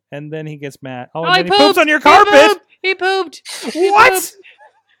 And then he gets mad. Oh, and then he poops on your carpet. He pooped. What?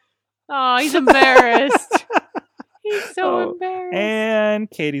 Oh, he's embarrassed. He's so embarrassed. And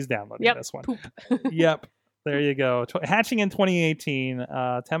Katie's downloading this one. Poop. Yep. There you go. Hatching in 2018.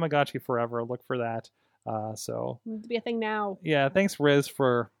 Tamagotchi Forever. Look for that. Needs to be a thing now. Yeah. Thanks, Riz,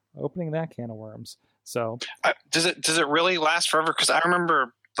 for opening that can of worms. So does it really last forever? Because I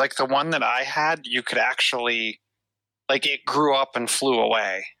remember like the one that I had, you could actually like it grew up and flew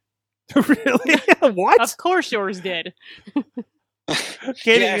away. Really? What? Of course yours did.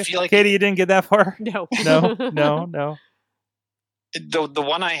 Katie, I feel like Katie, you didn't get that far? No. No. The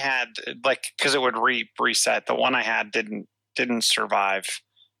one I had, like, because it would reset. The one I had didn't survive,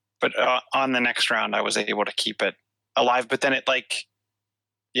 but on the next round, I was able to keep it alive. But then it like,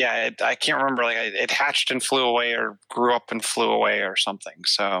 I can't remember. Like, it hatched and flew away, or grew up and flew away, or something.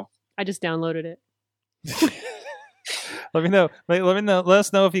 So I just downloaded it. Let me know. Let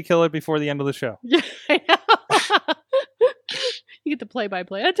us know if you kill it before the end of the show. Yeah, I know. You get the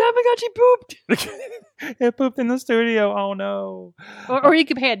play-by-play. Tamagotchi pooped. It pooped in the studio. Oh no. Or you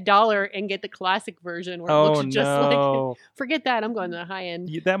could pay $1 and get the classic version where it looks just no. like. Forget that. I'm going to the high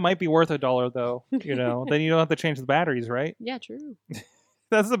end. That might be worth $1 though. Then you don't have to change the batteries, right? Yeah, true.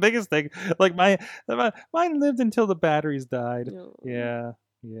 That's the biggest thing. Like mine lived until the batteries died. No. Yeah.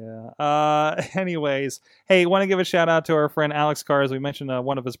 Anyways, hey, want to give a shout out to our friend Alex Cars. We mentioned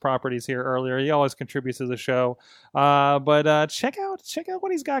one of his properties here earlier. He always contributes to the show. But check out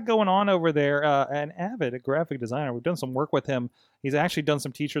what he's got going on over there. An avid graphic designer. We've done some work with him. He's actually done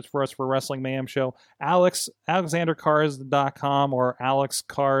some t-shirts for us for Wrestling Mayhem Show. AlexanderCars.com or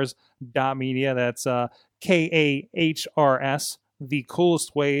AlexCars.media. That's KAHRS. The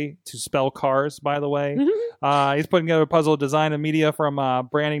coolest way to spell cars, by the way. He's putting together a puzzle design and media from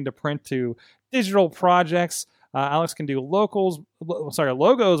branding to print to digital projects. Alex can do logos,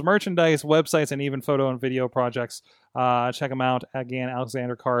 merchandise, websites, and even photo and video projects. Check him out again,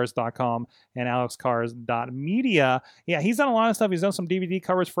 AlexanderCars.com and AlexCars.media. Yeah, he's done a lot of stuff. He's done some DVD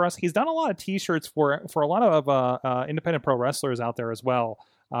covers for us. He's done a lot of T-shirts for a lot of independent pro wrestlers out there as well.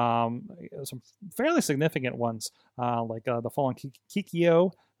 Some fairly significant ones, like the Fallen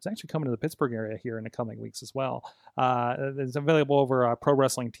Kikyo. It's actually coming to the Pittsburgh area here in the coming weeks as well. It's available over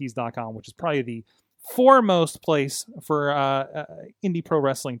ProWrestlingTees.com, which is probably the foremost place for indie pro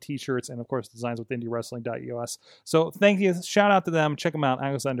wrestling t-shirts and, of course, designs with IndieWrestling.us. So thank you. Shout out to them. Check them out,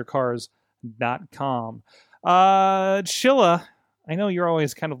 AlexanderCars.com. Chilla, I know you're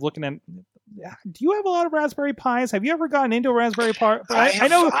always kind of looking at... Do you have a lot of Raspberry Pis? Have you ever gotten into a Raspberry Pi? I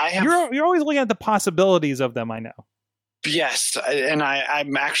know you're always looking at the possibilities of them. I know. Yes, and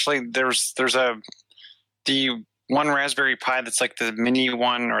I'm actually there's the one Raspberry Pi that's like the mini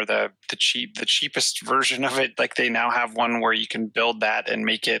one or the cheapest version of it. Like they now have one where you can build that and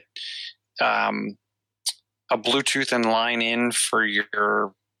make it a Bluetooth and line in for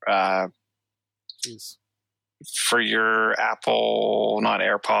your Apple, not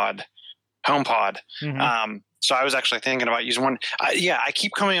AirPod. HomePod. Mm-hmm. So I was actually thinking about using one. I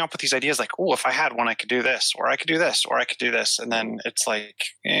keep coming up with these ideas like, oh, if I had one, I could do this, or I could do this, or I could do this. And then it's like,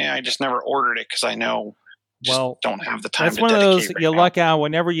 I just never ordered it because I know don't have the time. That's one of those you luck out.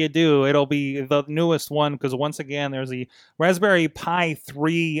 Whenever you do, it'll be the newest one because once again, there's the Raspberry Pi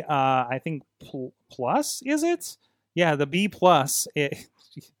 3, I think Plus, is it? Yeah, the B Plus.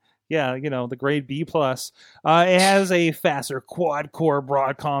 Yeah, the grade B+. It has a faster quad-core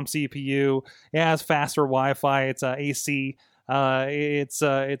Broadcom CPU. It has faster Wi-Fi. It's AC. It's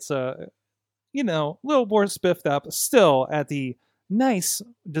a little more spiffed up. Still at the nice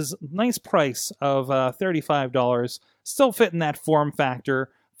price of $35. Still fitting that form factor.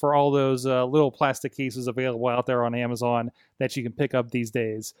 for all those little plastic cases available out there on Amazon that you can pick up these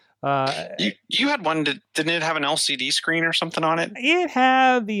days. You had one, didn't it have an LCD screen or something on it? It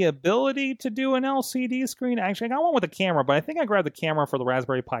had the ability to do an LCD screen. Actually, I got one with a camera, but I think I grabbed the camera for the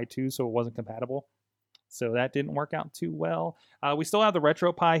Raspberry Pi 2, so it wasn't compatible. So that didn't work out too well. We still have the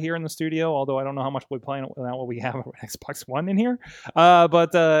Retro Pi here in the studio, although I don't know how much we'll be playing without what we have an Xbox One in here.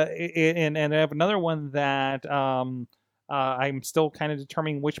 And I have another one that I'm still kind of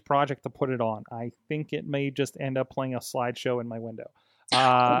determining which project to put it on. I think it may just end up playing a slideshow in my window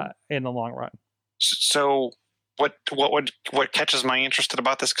in the long run. So what catches my interest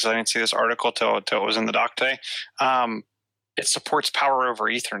about this, because I didn't see this article till it was in the doc today, it supports power over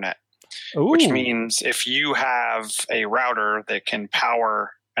Ethernet. Ooh. Which means if you have a router that can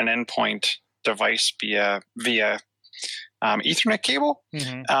power an endpoint device via Ethernet cable,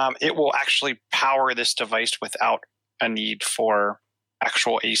 it will actually power this device without a need for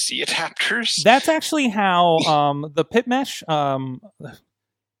actual AC adapters. That's actually how the PitMesh.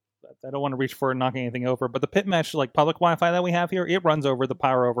 I don't want to reach for knocking anything over, but the PitMesh, like public Wi-Fi that we have here, it runs over the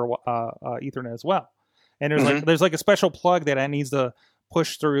power over Ethernet as well. And there's like a special plug that needs to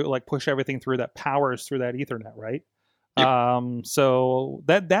push everything through that powers through that Ethernet, right? Yep. So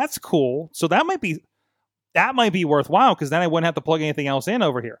that's cool. So that might be worthwhile, because then I wouldn't have to plug anything else in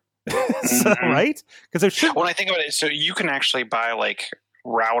over here. So, right? Because there should. When I think about it, so you can actually buy like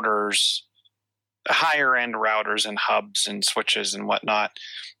routers, higher end routers and hubs and switches and whatnot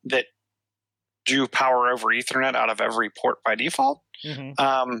that do power over Ethernet out of every port by default.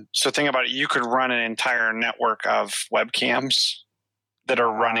 So think about it. You could run an entire network of webcams that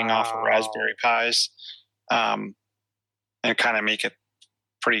are running off of Raspberry Pis, and kind of make it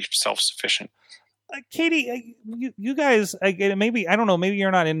pretty self-sufficient. Katie, you guys, maybe, I don't know, maybe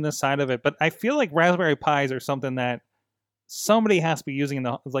you're not in this side of it, but I feel like Raspberry Pis are something that somebody has to be using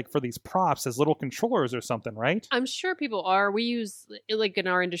for these props as little controllers or something, right? I'm sure people are. We use, like in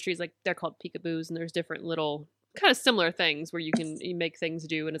our industries, like they're called peekaboos, and there's different little kind of similar things where you make things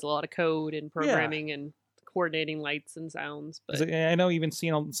do, and it's a lot of code and programming and coordinating lights and sounds. But I know, even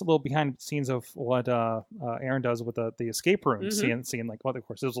seeing a little behind the scenes of what Aaron does with the escape room, seeing like, well, of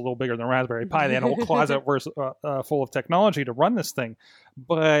course, it was a little bigger than Raspberry Pi. They had a whole closet full of technology to run this thing,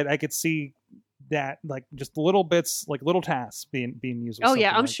 but I could see that like just little bits, like little tasks being used. Oh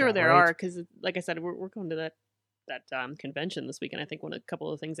yeah, I'm sure that, there right? are, because like I said, we're going to that convention this weekend. I think a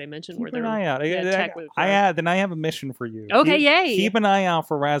couple of things I mentioned Keep were there. an eye out. Then I have a mission for you. Okay, yay! Keep an eye out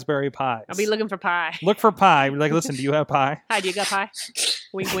for Raspberry Pis. I'll be looking for pie. Look for pie. Like, listen, do you have pie? Hi, do you got pie?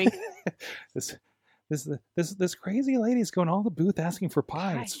 Wink, wink. This crazy lady's going all the booth asking for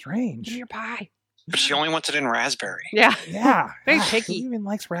pie. It's strange. Give me your pie. But she only wants it in raspberry. Yeah. Yeah. Very picky. Who even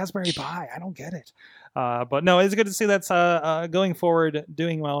likes Raspberry Pi? I don't get it. But no, it's good to see that's going forward,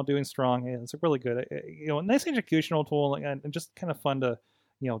 doing well, doing strong. Yeah, it's really good. Nice educational tool, and just kind of fun to,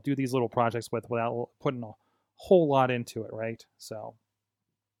 do these little projects without putting a whole lot into it, right? So,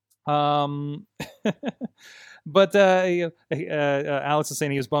 but Alex is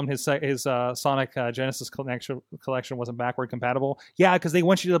saying he was bummed his Sonic Genesis collection wasn't backward compatible. Yeah, because they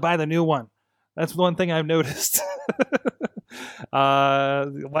want you to buy the new one. That's one thing I've noticed.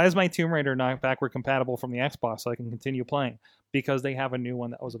 Why is my Tomb Raider not backward compatible from the Xbox so I can continue playing? Because they have a new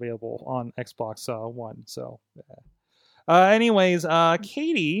one that was available on Xbox One. So, anyways,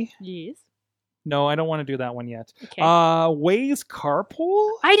 Katie. Yes. No, I don't want to do that one yet. Okay. Waze Carpool?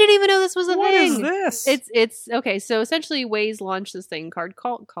 I didn't even know this was a thing. What is this? It's okay. So essentially, Waze launched this thing called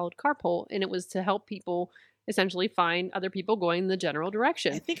Carpool, and it was to help people essentially find other people going in the general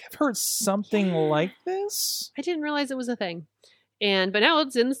direction. I think I've heard something like this. I didn't realize it was a thing. But now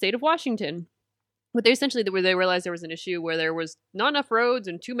it's in the state of Washington. But they realized there was an issue where there was not enough roads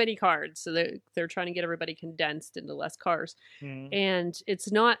and too many cars. So they're trying to get everybody condensed into less cars. And it's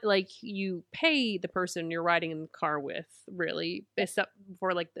not like you pay the person you're riding in the car with, really, except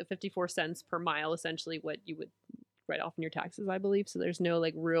for like the 54 cents per mile, essentially what you would write off in your taxes, I believe. So there's no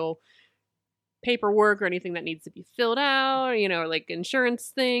like real paperwork or anything that needs to be filled out, or like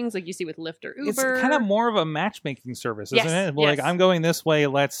insurance things like you see with Lyft or Uber. It's kind of more of a matchmaking service, isn't it? Well, yes. Like, I'm going this way,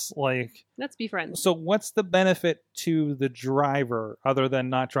 let's be friends. So what's the benefit to the driver other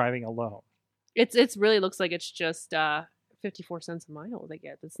than not driving alone? It's really looks like it's just 54 cents a mile they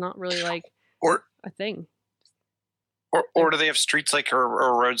get. It's not really like a thing. Or do they have streets like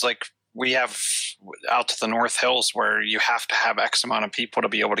or roads like we have out to the North Hills where you have to have X amount of people to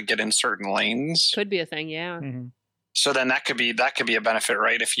be able to get in certain lanes? Could be a thing, yeah. Mm-hmm. So then that could be a benefit,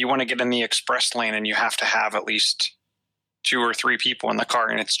 right? If you want to get in the express lane and you have to have at least 2 or 3 people in the car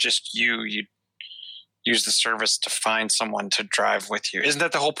and it's just you use the service to find someone to drive with you. Isn't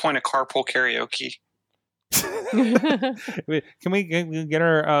that the whole point of carpool karaoke? Can we get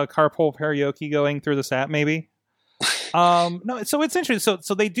our carpool karaoke going through this app, maybe? No, so it's interesting.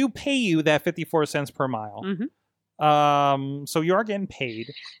 So they do pay you that 54 cents per mile. Mm-hmm. So you are getting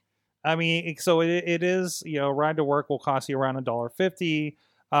paid. I mean, so it is, ride to work will cost you around $1.50.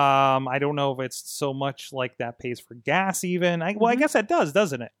 I don't know if it's so much like that pays for gas even. I guess that does,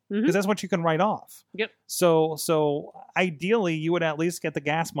 doesn't it? Because that's what you can write off. Yep. So ideally, you would at least get the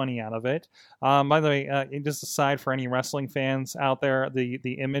gas money out of it. By the way, just aside for any wrestling fans out there,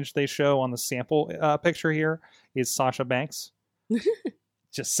 the image they show on the sample picture here is Sasha Banks.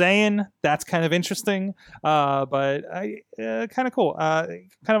 Just saying, that's kind of interesting, but kind of cool. Kind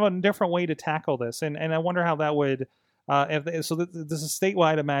of a different way to tackle this, and I wonder how that would. This is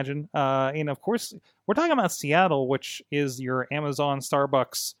statewide, imagine, and of course we're talking about Seattle, which is your Amazon,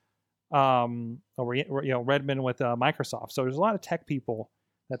 Starbucks, Redmond with Microsoft. So there's a lot of tech people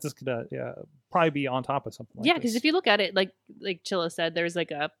that's just gonna probably be on top of something. Yeah, because if you look at it, like Chilla said, there's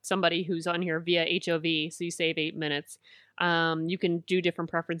like somebody who's on here via HOV, so you save 8 minutes. You can do different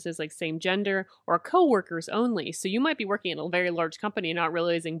preferences like same gender or co-workers only. So you might be working at a very large company and not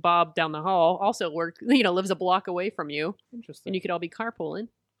realizing Bob down the hall also lives a block away from you. Interesting. And you could all be carpooling.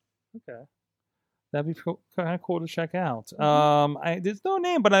 Okay. That'd be kind of cool to check out. There's no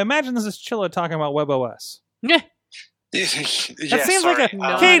name, but I imagine this is Chilla talking about WebOS. Yeah. That Seems like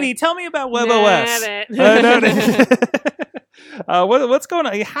No. Katie, tell me about WebOS. What's going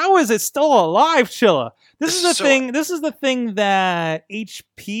on? How is it still alive, Chilla? This is the thing that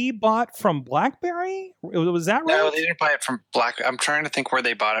HP bought from BlackBerry. Was that right? No, they didn't buy it from I'm trying to think where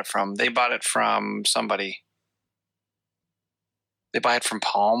they bought it from. They bought it from somebody. They buy it from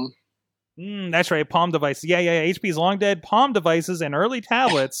Palm. That's right, Palm devices. Yeah. HP's long dead Palm devices and early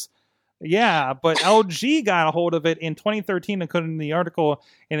tablets. Yeah, but LG got a hold of it in 2013, according to the article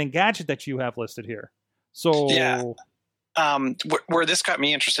in Engadget that you have listed here. So yeah. Where this got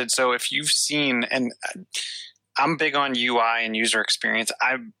me interested. So if you've seen, and I'm big on UI and user experience.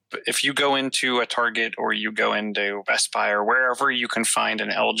 If you go into a Target or you go into Best Buy or wherever you can find an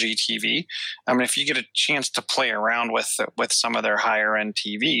LG TV, if you get a chance to play around with some of their higher end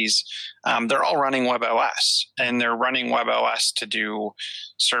TVs, they're all running WebOS, and they're running WebOS to do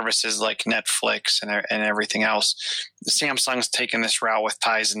services like Netflix and everything else. Samsung's taken this route with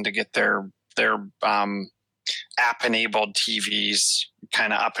Tizen to get their app-enabled TVs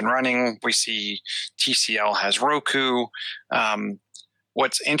kind of up and running. We see TCL has Roku.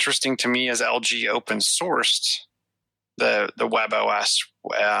 What's interesting to me is LG open sourced the WebOS,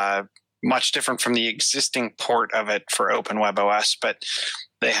 much different from the existing port of it for Open WebOS, but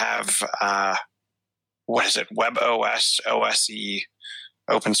they have WebOS OSE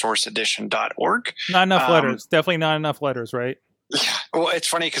open source edition.org. Not enough letters. Definitely not enough letters, right? Yeah. Well, it's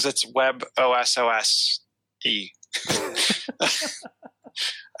funny because it's WebOS OSE.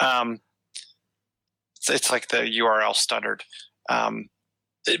 It's like the URL stuttered.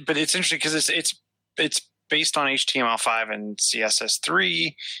 But it's interesting because it's based on HTML5 and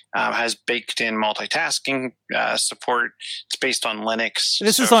CSS3, has baked in multitasking support. It's based on Linux.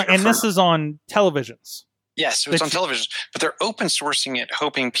 This is on televisions. Yes, so it's on televisions, but they're open sourcing it,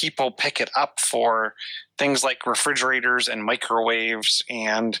 hoping people pick it up for things like refrigerators and microwaves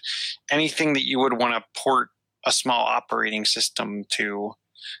and anything that you would want to port a small operating system to.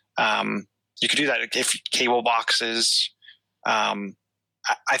 You could do that if cable boxes.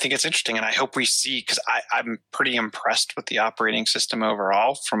 I think it's interesting, and I hope we see, because I'm pretty impressed with the operating system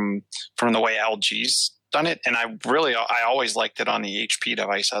overall from the way LG's done it, and I always liked it on the HP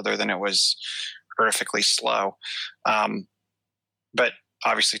device, other than it was horrifically slow. But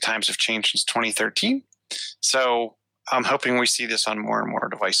obviously times have changed since 2013, so I'm hoping we see this on more and more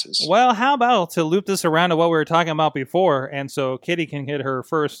devices. Well, how about to loop this around to what we were talking about before, and so Kitty can get her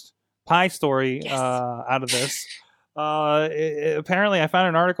first Pi story out of this. Apparently I found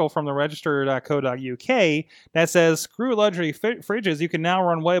an article from the register.co.uk that says, screw luxury fridges, you can now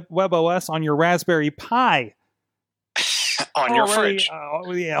run WebOS on your Raspberry Pi. On your fridge.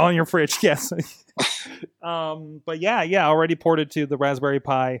 Yeah, on your fridge, yes. But yeah, already ported to the Raspberry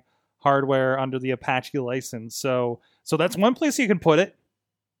Pi hardware under the Apache license. So that's one place you can put it.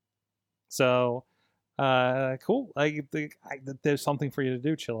 So cool. There's something for you to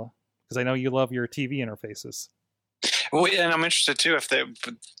do, Chilla, because I know you love your TV interfaces. Well, and I'm interested too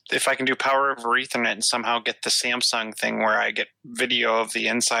if I can do power over Ethernet and somehow get the Samsung thing where I get video of the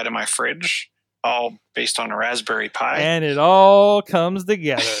inside of my fridge, all based on a Raspberry Pi. And it all comes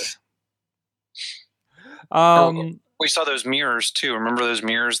together. We saw those mirrors too. Remember those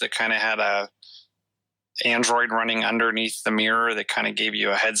mirrors that kind of had Android running underneath the mirror that kind of gave you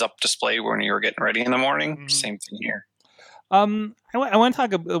a heads up display when you were getting ready in the morning. Mm-hmm. Same thing here. I want to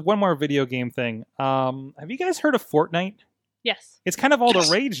talk one more video game thing. Have you guys heard of Fortnite? Yes. It's kind of all Yes.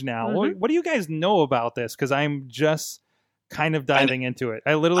 the rage now. Mhm. What do you guys know about this? Because I'm just kind of diving into it.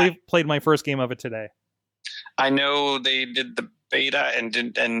 I literally played my first game of it today. I know they did the beta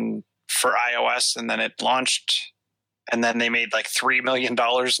and for iOS, and then it launched, and then they made like $3 million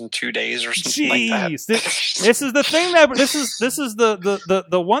in 2 days or something like that. Jeez, this is the thing that this is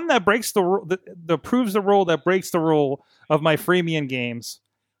the one that breaks the proves the rule that breaks the rule of my freemium games.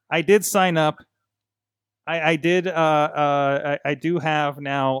 I did sign up. I did. I do have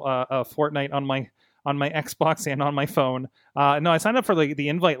now a Fortnite on my Xbox and on my phone. No, I signed up for the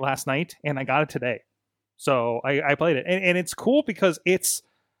invite last night and I got it today. So I played it, and it's cool because it's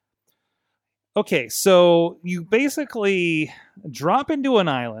okay. So you basically drop into an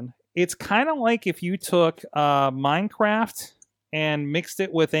island. It's kind of like if you took Minecraft and mixed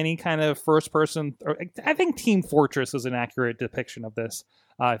it with any kind of first person. I think Team Fortress is an accurate depiction of this.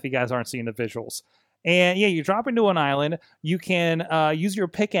 If you guys aren't seeing the visuals. And yeah, you drop into an island. You can use your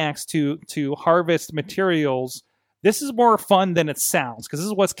pickaxe to harvest materials. This is more fun than it sounds because this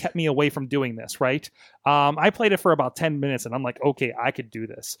is what's kept me away from doing this, right? I played it for about 10 minutes and I'm like, okay, I could do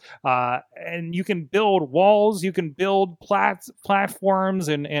this. And you can build walls, you can build platforms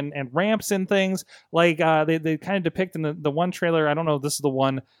and ramps and things. Like they kind of depict in the one trailer, I don't know if this is the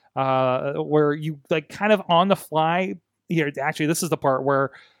one where you like kind of on the fly. Here, actually, this is the part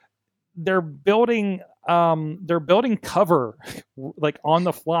where they're building cover like on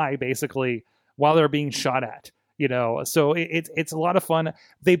the fly basically while they're being shot at, you know. So it's a lot of fun.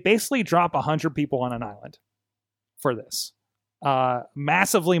 They basically drop 100 people on an island for this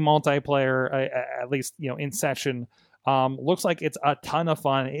massively multiplayer, at least, you know, in session. Looks like it's a ton of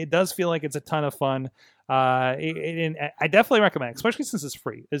fun. It does feel like it's a ton of fun. I definitely recommend it, especially since it's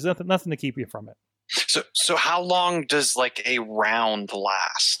free. There's nothing to keep you from it. So how long does like a round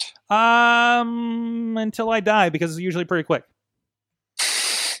last? Until I die, because it's usually pretty quick.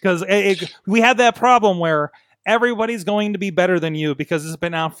 Because we have that problem where everybody's going to be better than you because it's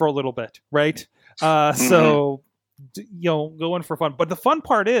been out for a little bit, right? So, you know, going for fun. But the fun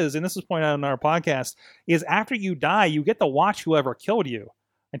part is, and this is pointed out in our podcast, is after you die, you get to watch whoever killed you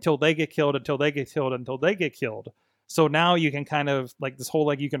until they get killed, until they get killed, until they get killed. So now you can kind of like this whole,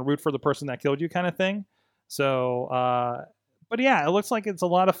 like, you can root for the person that killed you kind of thing. So, but yeah, it looks like it's a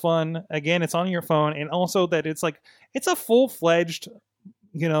lot of fun. Again, it's on your phone, and also that it's like, it's a full-fledged,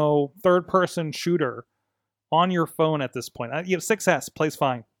 you know, third-person shooter on your phone at this point. You have 6S plays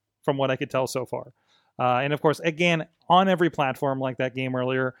fine from what I could tell so far. And of course, again, on every platform like that game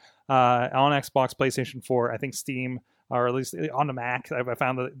earlier, on Xbox, PlayStation 4, I think Steam, or at least on the Mac, I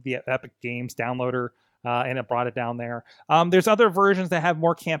found the Epic Games downloader, and it brought it down there. There's other versions that have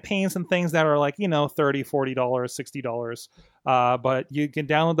more campaigns and things that are like, you know, $30, $40, $60. But you can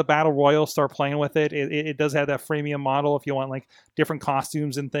download the Battle Royale, start playing with it. It does have that freemium model if you want like different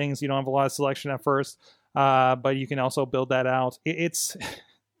costumes and things. You don't have a lot of selection at first, but you can also build that out. It's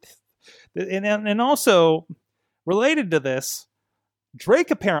and also related to this, Drake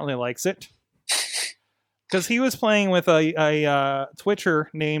apparently likes it. Because he was playing with a Twitcher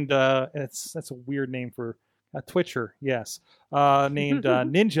named that's a weird name for a Twitcher, yes, named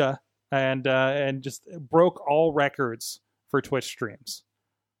Ninja, and just broke all records for Twitch streams.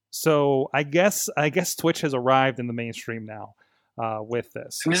 So I guess Twitch has arrived in the mainstream now with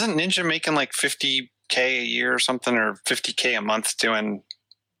this. And isn't Ninja making like $50K a year or something, or $50K a month doing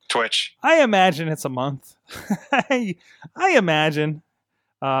Twitch? I imagine it's a month. I imagine.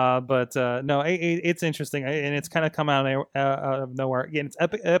 But no, it's interesting, and it's kind of come out of nowhere. Again, it's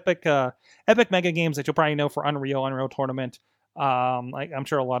Epic Mega Games that you'll probably know for Unreal Tournament. I'm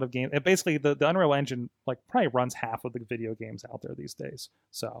sure a lot of games. Basically, the Unreal Engine like probably runs half of the video games out there these days.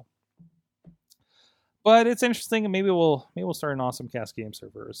 So, but it's interesting, and maybe we'll start an Awesome Cast game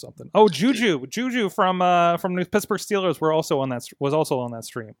server or something. Oh, Juju from the Pittsburgh Steelers was also on that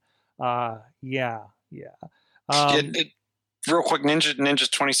stream. Yeah. Real quick, Ninja's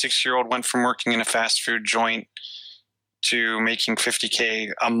 26-year-old went from working in a fast food joint to making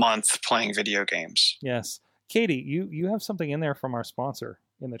 $50K a month playing video games. Yes. Katie, you have something in there from our sponsor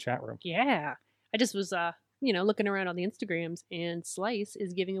in the chat room. Yeah. I just was looking around on the Instagrams, and Slice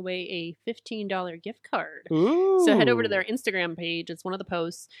is giving away a $15 gift card. Ooh. So head over to their Instagram page. It's one of the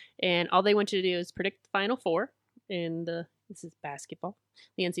posts, and all they want you to do is predict the Final Four in this is basketball,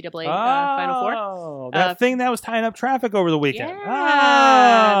 the NCAA Final Four. Oh, that thing that was tying up traffic over the weekend.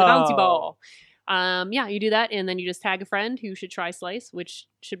 Yeah, the bouncy ball. You do that, and then you just tag a friend who should try Slice, which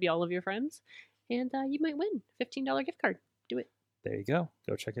should be all of your friends. and you might win a $15 gift card. Do it. There you go.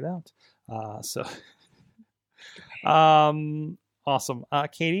 Go check it out. Awesome.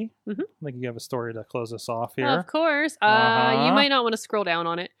 Katie, I think you have a story to close us off here. Of course. Uh-huh. You might not want to scroll down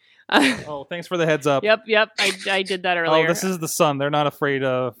on it. Oh, thanks for the heads up. Yep. I did that earlier. Oh, this is the sun. They're not afraid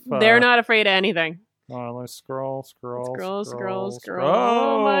of... They're not afraid of anything. Oh, let's scroll. Scroll. Oh,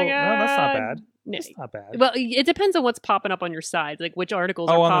 Oh my god. No, that's not bad. No. That's not bad. Well, it depends on what's popping up on your sides, like which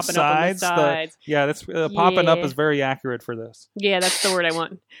articles are on popping up on the sides. Yeah, that's popping up Yeah. is very accurate for this. Yeah, that's the word I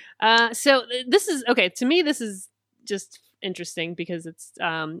want. So this is okay. To me, this is just interesting because it's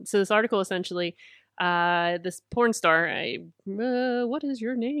so this article essentially, this porn star, what is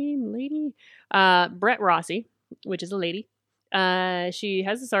your name, lady? Brett Rossi, which is a lady. She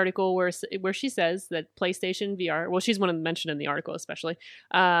has this article where she says that PlayStation VR, well, she's one of them mentioned in the article especially,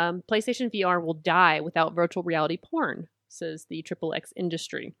 PlayStation VR will die without virtual reality porn, says the XXX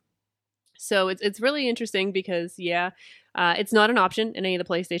industry. So it's really interesting because, it's not an option in any of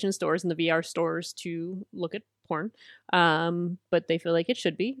the PlayStation stores and the VR stores to look at porn, but they feel like it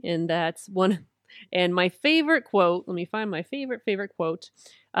should be, and that's one. And my favorite quote, let me find my favorite quote.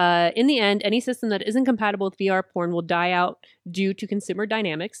 In the end, any system that isn't compatible with VR porn will die out due to consumer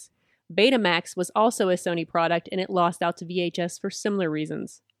dynamics. Betamax was also a Sony product, and it lost out to VHS for similar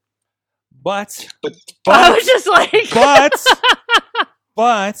reasons. But I was just like...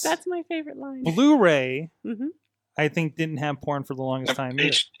 but That's my favorite line. Blu-ray, Mm-hmm. I think, didn't have porn for the longest time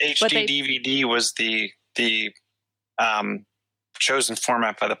either. HD DVD was the chosen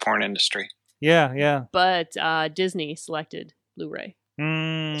format by the porn industry. Yeah. But Disney selected Blu-ray.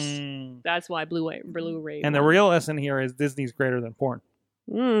 Mm. That's why Blu-ray. And the real lesson here is Disney's greater than porn.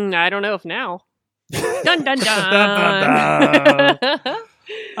 I don't know if now. Dun dun dun. Dun, dun, dun.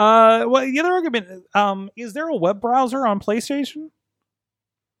 Well, the other argument, is there a web browser on PlayStation?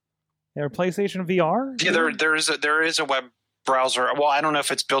 Or PlayStation VR? Yeah, there is a web browser. Well, I don't know if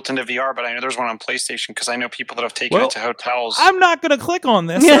it's built into VR, but I know there's one on PlayStation because I know people that have taken it to hotels. I'm not going to click on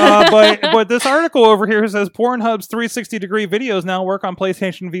this, but this article over here says Pornhub's 360-degree videos now work on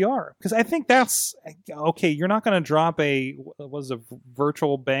PlayStation VR. Because I think that's okay. You're not going to drop a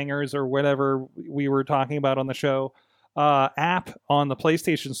virtual bangers or whatever we were talking about on the show app on the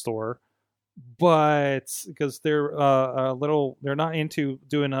PlayStation Store. But because they're they're not into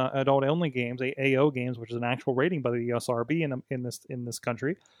doing adult only games, AO games, which is an actual rating by the ESRB in this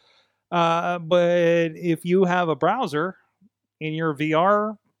country. But if you have a browser in your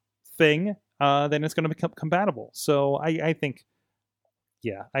VR thing, then it's going to become compatible. So I think,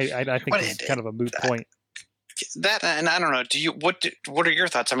 I think this is kind of a moot point. That, and I don't know. What are your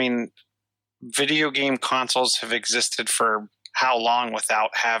thoughts? I mean, video game consoles have existed for how long without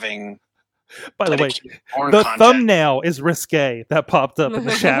having? By the way, the content? thumbnail is risque that popped up in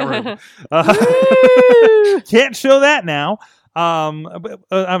the chat room. Can't show that now.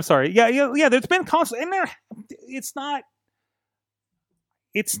 I'm sorry. Yeah. There's been console in there. It's not.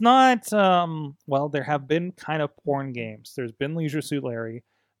 Well, there have been kind of porn games. There's been Leisure Suit Larry.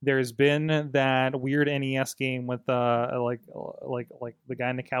 There's been that weird NES game with like the guy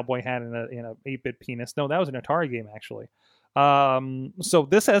in the cowboy hat in a 8-bit penis. No, that was an Atari game actually. So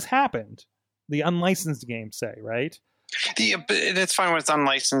this has happened. The unlicensed games say, right? It's fine when it's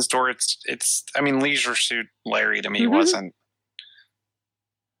unlicensed or it's. I mean, Leisure Suit Larry to me wasn't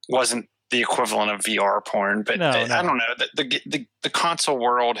the equivalent of VR porn, but I don't know. The console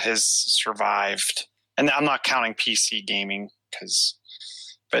world has survived, and I'm not counting PC gaming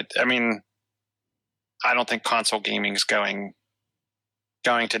but I mean, I don't think console gaming is going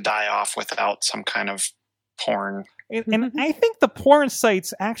to die off without some kind of porn. And I think the porn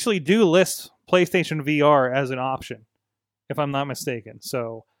sites actually do list PlayStation VR as an option, if I'm not mistaken.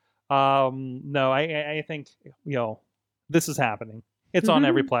 So, no, I think, this is happening. It's on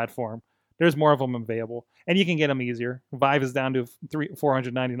every platform. There's more of them available, and you can get them easier. Vive is down to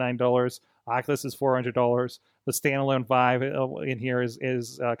 $499. Oculus is $400. The standalone Vive in here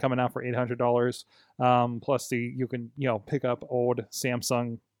is coming out for $800. Plus you can pick up old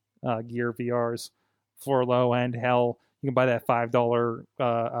Samsung Gear VRs for low end. Hell, you can buy that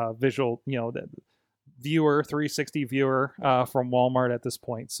 $5 visual the viewer 360 viewer from Walmart at this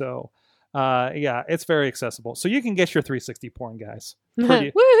point. So it's very accessible. So you can get your 360 porn, guys.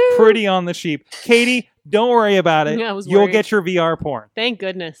 Pretty on the cheap. Katie, don't worry about it. You'll get your VR porn. Thank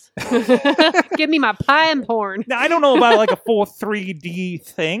goodness. Give me my pine porn. Now, I don't know about like a full 3D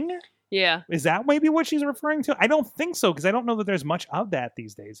thing. Yeah. Is that maybe what she's referring to? I don't think so, because I don't know that there's much of that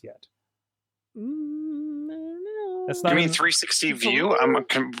these days yet. I don't know. That's You not mean even- 360 view?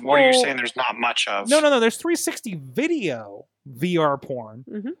 What are you saying? There's not much of. No. There's 360 video VR porn,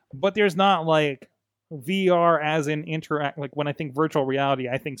 but there's not like VR as in interact. Like when I think virtual reality,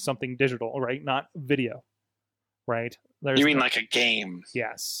 I think something digital, right? Not video, right? You mean like a game?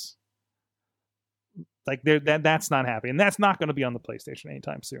 Yes. Like that's not happening, and that's not going to be on the PlayStation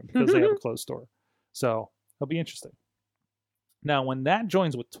anytime soon because they have a closed store. So it'll be interesting. Now, when that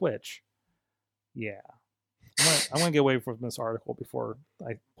joins with Twitch, yeah. I want to get away from this article before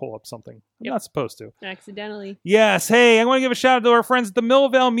I pull up something I'm not supposed to. Accidentally. Yes. Hey, I want to give a shout out to our friends at the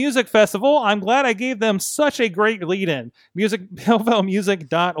Millvale Music Festival. I'm glad I gave them such a great lead-in.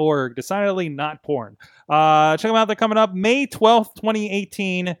 MillvaleMusic.org. Decidedly not porn. Check them out. They're coming up May 12th,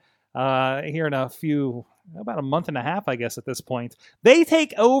 2018. Here in about a month and a half, I guess, at this point. They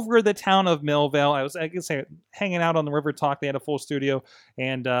take over the town of Millvale. I guess, hanging out on the River Talk. They had a full studio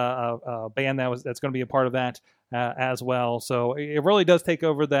and a band that's going to be a part of that as well. So it really does take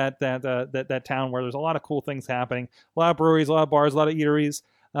over that town where there's a lot of cool things happening. A lot of breweries, a lot of bars, a lot of eateries.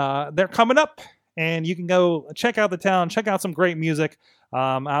 They're coming up, and you can go check out the town, check out some great music.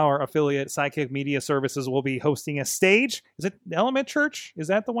 Our affiliate, Sidekick Media Services, will be hosting a stage. Is it Element Church? Is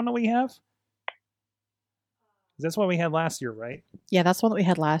that the one that we have? That's what we had last year, right? Yeah, that's one that we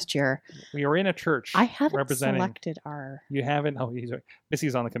had last year. We were in a church. I haven't representing. Selected our... You haven't? Oh,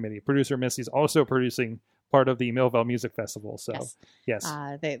 Missy's on the committee. Producer Missy's also producing part of the Millvale Music Festival. So, yes.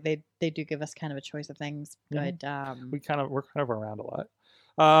 They do give us kind of a choice of things, but... we're kind of around a lot.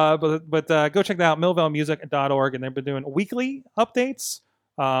 But go check that out, millvalemusic.org, and they've been doing weekly updates,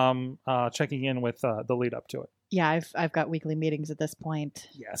 checking in with the lead up to it. Yeah, I've got weekly meetings at this point.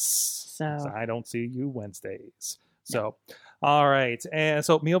 Yes. So I don't see you Wednesdays. So, all right. And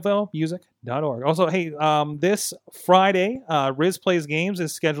so millvalemusic.org. Also, hey, this Friday, Riz Plays Games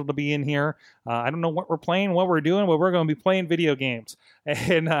is scheduled to be in here. I don't know what we're playing, what we're doing, but we're going to be playing video games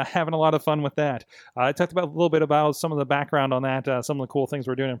and having a lot of fun with that. I talked about a little bit about some of the background on that, some of the cool things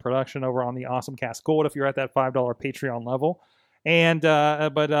we're doing in production over on the Awesome Cast Gold if you're at that $5 Patreon level. And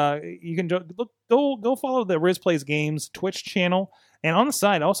but you can go follow the Riz Plays Games Twitch channel, and on the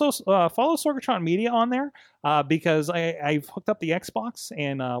side also follow Sorgatron Media on there because I've hooked up the Xbox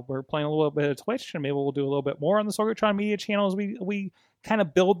and we're playing a little bit of Twitch, and maybe we'll do a little bit more on the Sorgatron Media channel as we kind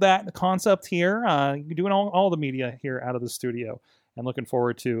of build that concept here. Doing all the media here out of the studio, and looking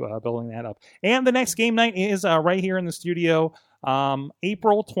forward to building that up. And the next game night is right here in the studio.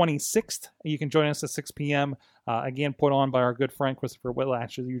 April 26th. You can join us at 6 p.m. Again, put on by our good friend Christopher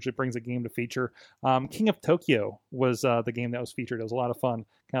Whitlatch, who usually brings a game to feature. King of Tokyo was the game that was featured. It was a lot of fun,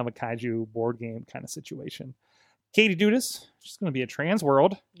 kind of a kaiju board game kind of situation. Katie Dudas, she's going to be at Trans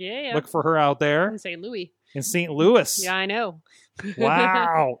World. Yeah. Look for her out there. In St. Louis. In St. Louis. Yeah, I know.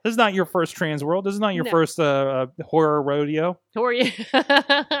 Wow. This is not your first Trans World. This is not your first horror rodeo. Doing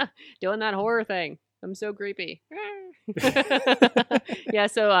that horror thing. I'm so creepy. Yeah,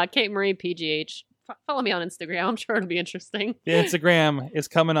 so Kate Marie PGH. Follow me on Instagram. I'm sure it'll be interesting. The Instagram is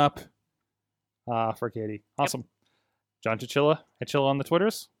coming up for Katie. Awesome. Yep. John Chichilla at Chilla on the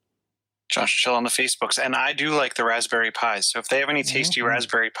Twitters. John Chichilla on the Facebooks. And I do like the Raspberry Pis. So if they have any tasty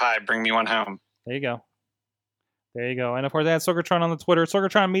Raspberry Pi, bring me one home. There you go. And of course, that's Sorgatron on the Twitter.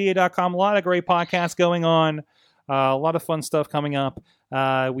 SorgatronMedia.com. A lot of great podcasts going on. A lot of fun stuff coming up.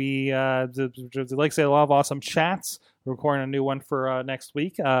 We like I say, a lot of awesome chats. We're recording a new one for next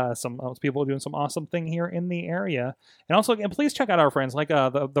week. Some people doing some awesome thing here in the area. And also, again, please check out our friends like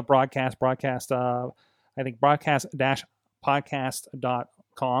the broadcast. I think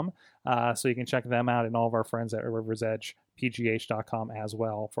broadcast-podcast.com. So you can check them out, and all of our friends at riversedgepgh.com as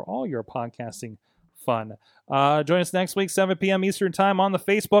well for all your podcasting fun. Join us next week, 7 p.m. Eastern Time on the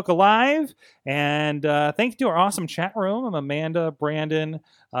Facebook Live. And thank you to our awesome chat room. I'm Amanda, Brandon,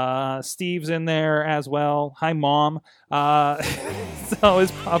 Steve's in there as well. Hi, Mom. It's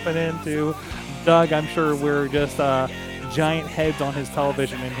always popping in too. Doug, I'm sure we're just giant heads on his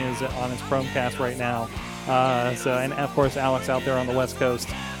television and on his Chromecast right now. And of course, Alex out there on the West Coast.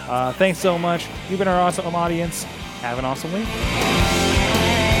 Thanks so much. You've been our awesome audience. Have an awesome week.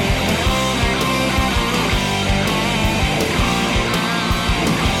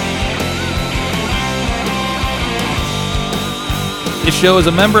 This show is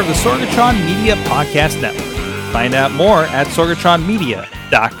a member of the Sorgatron Media Podcast Network. Find out more at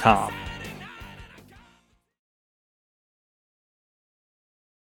sorgatronmedia.com.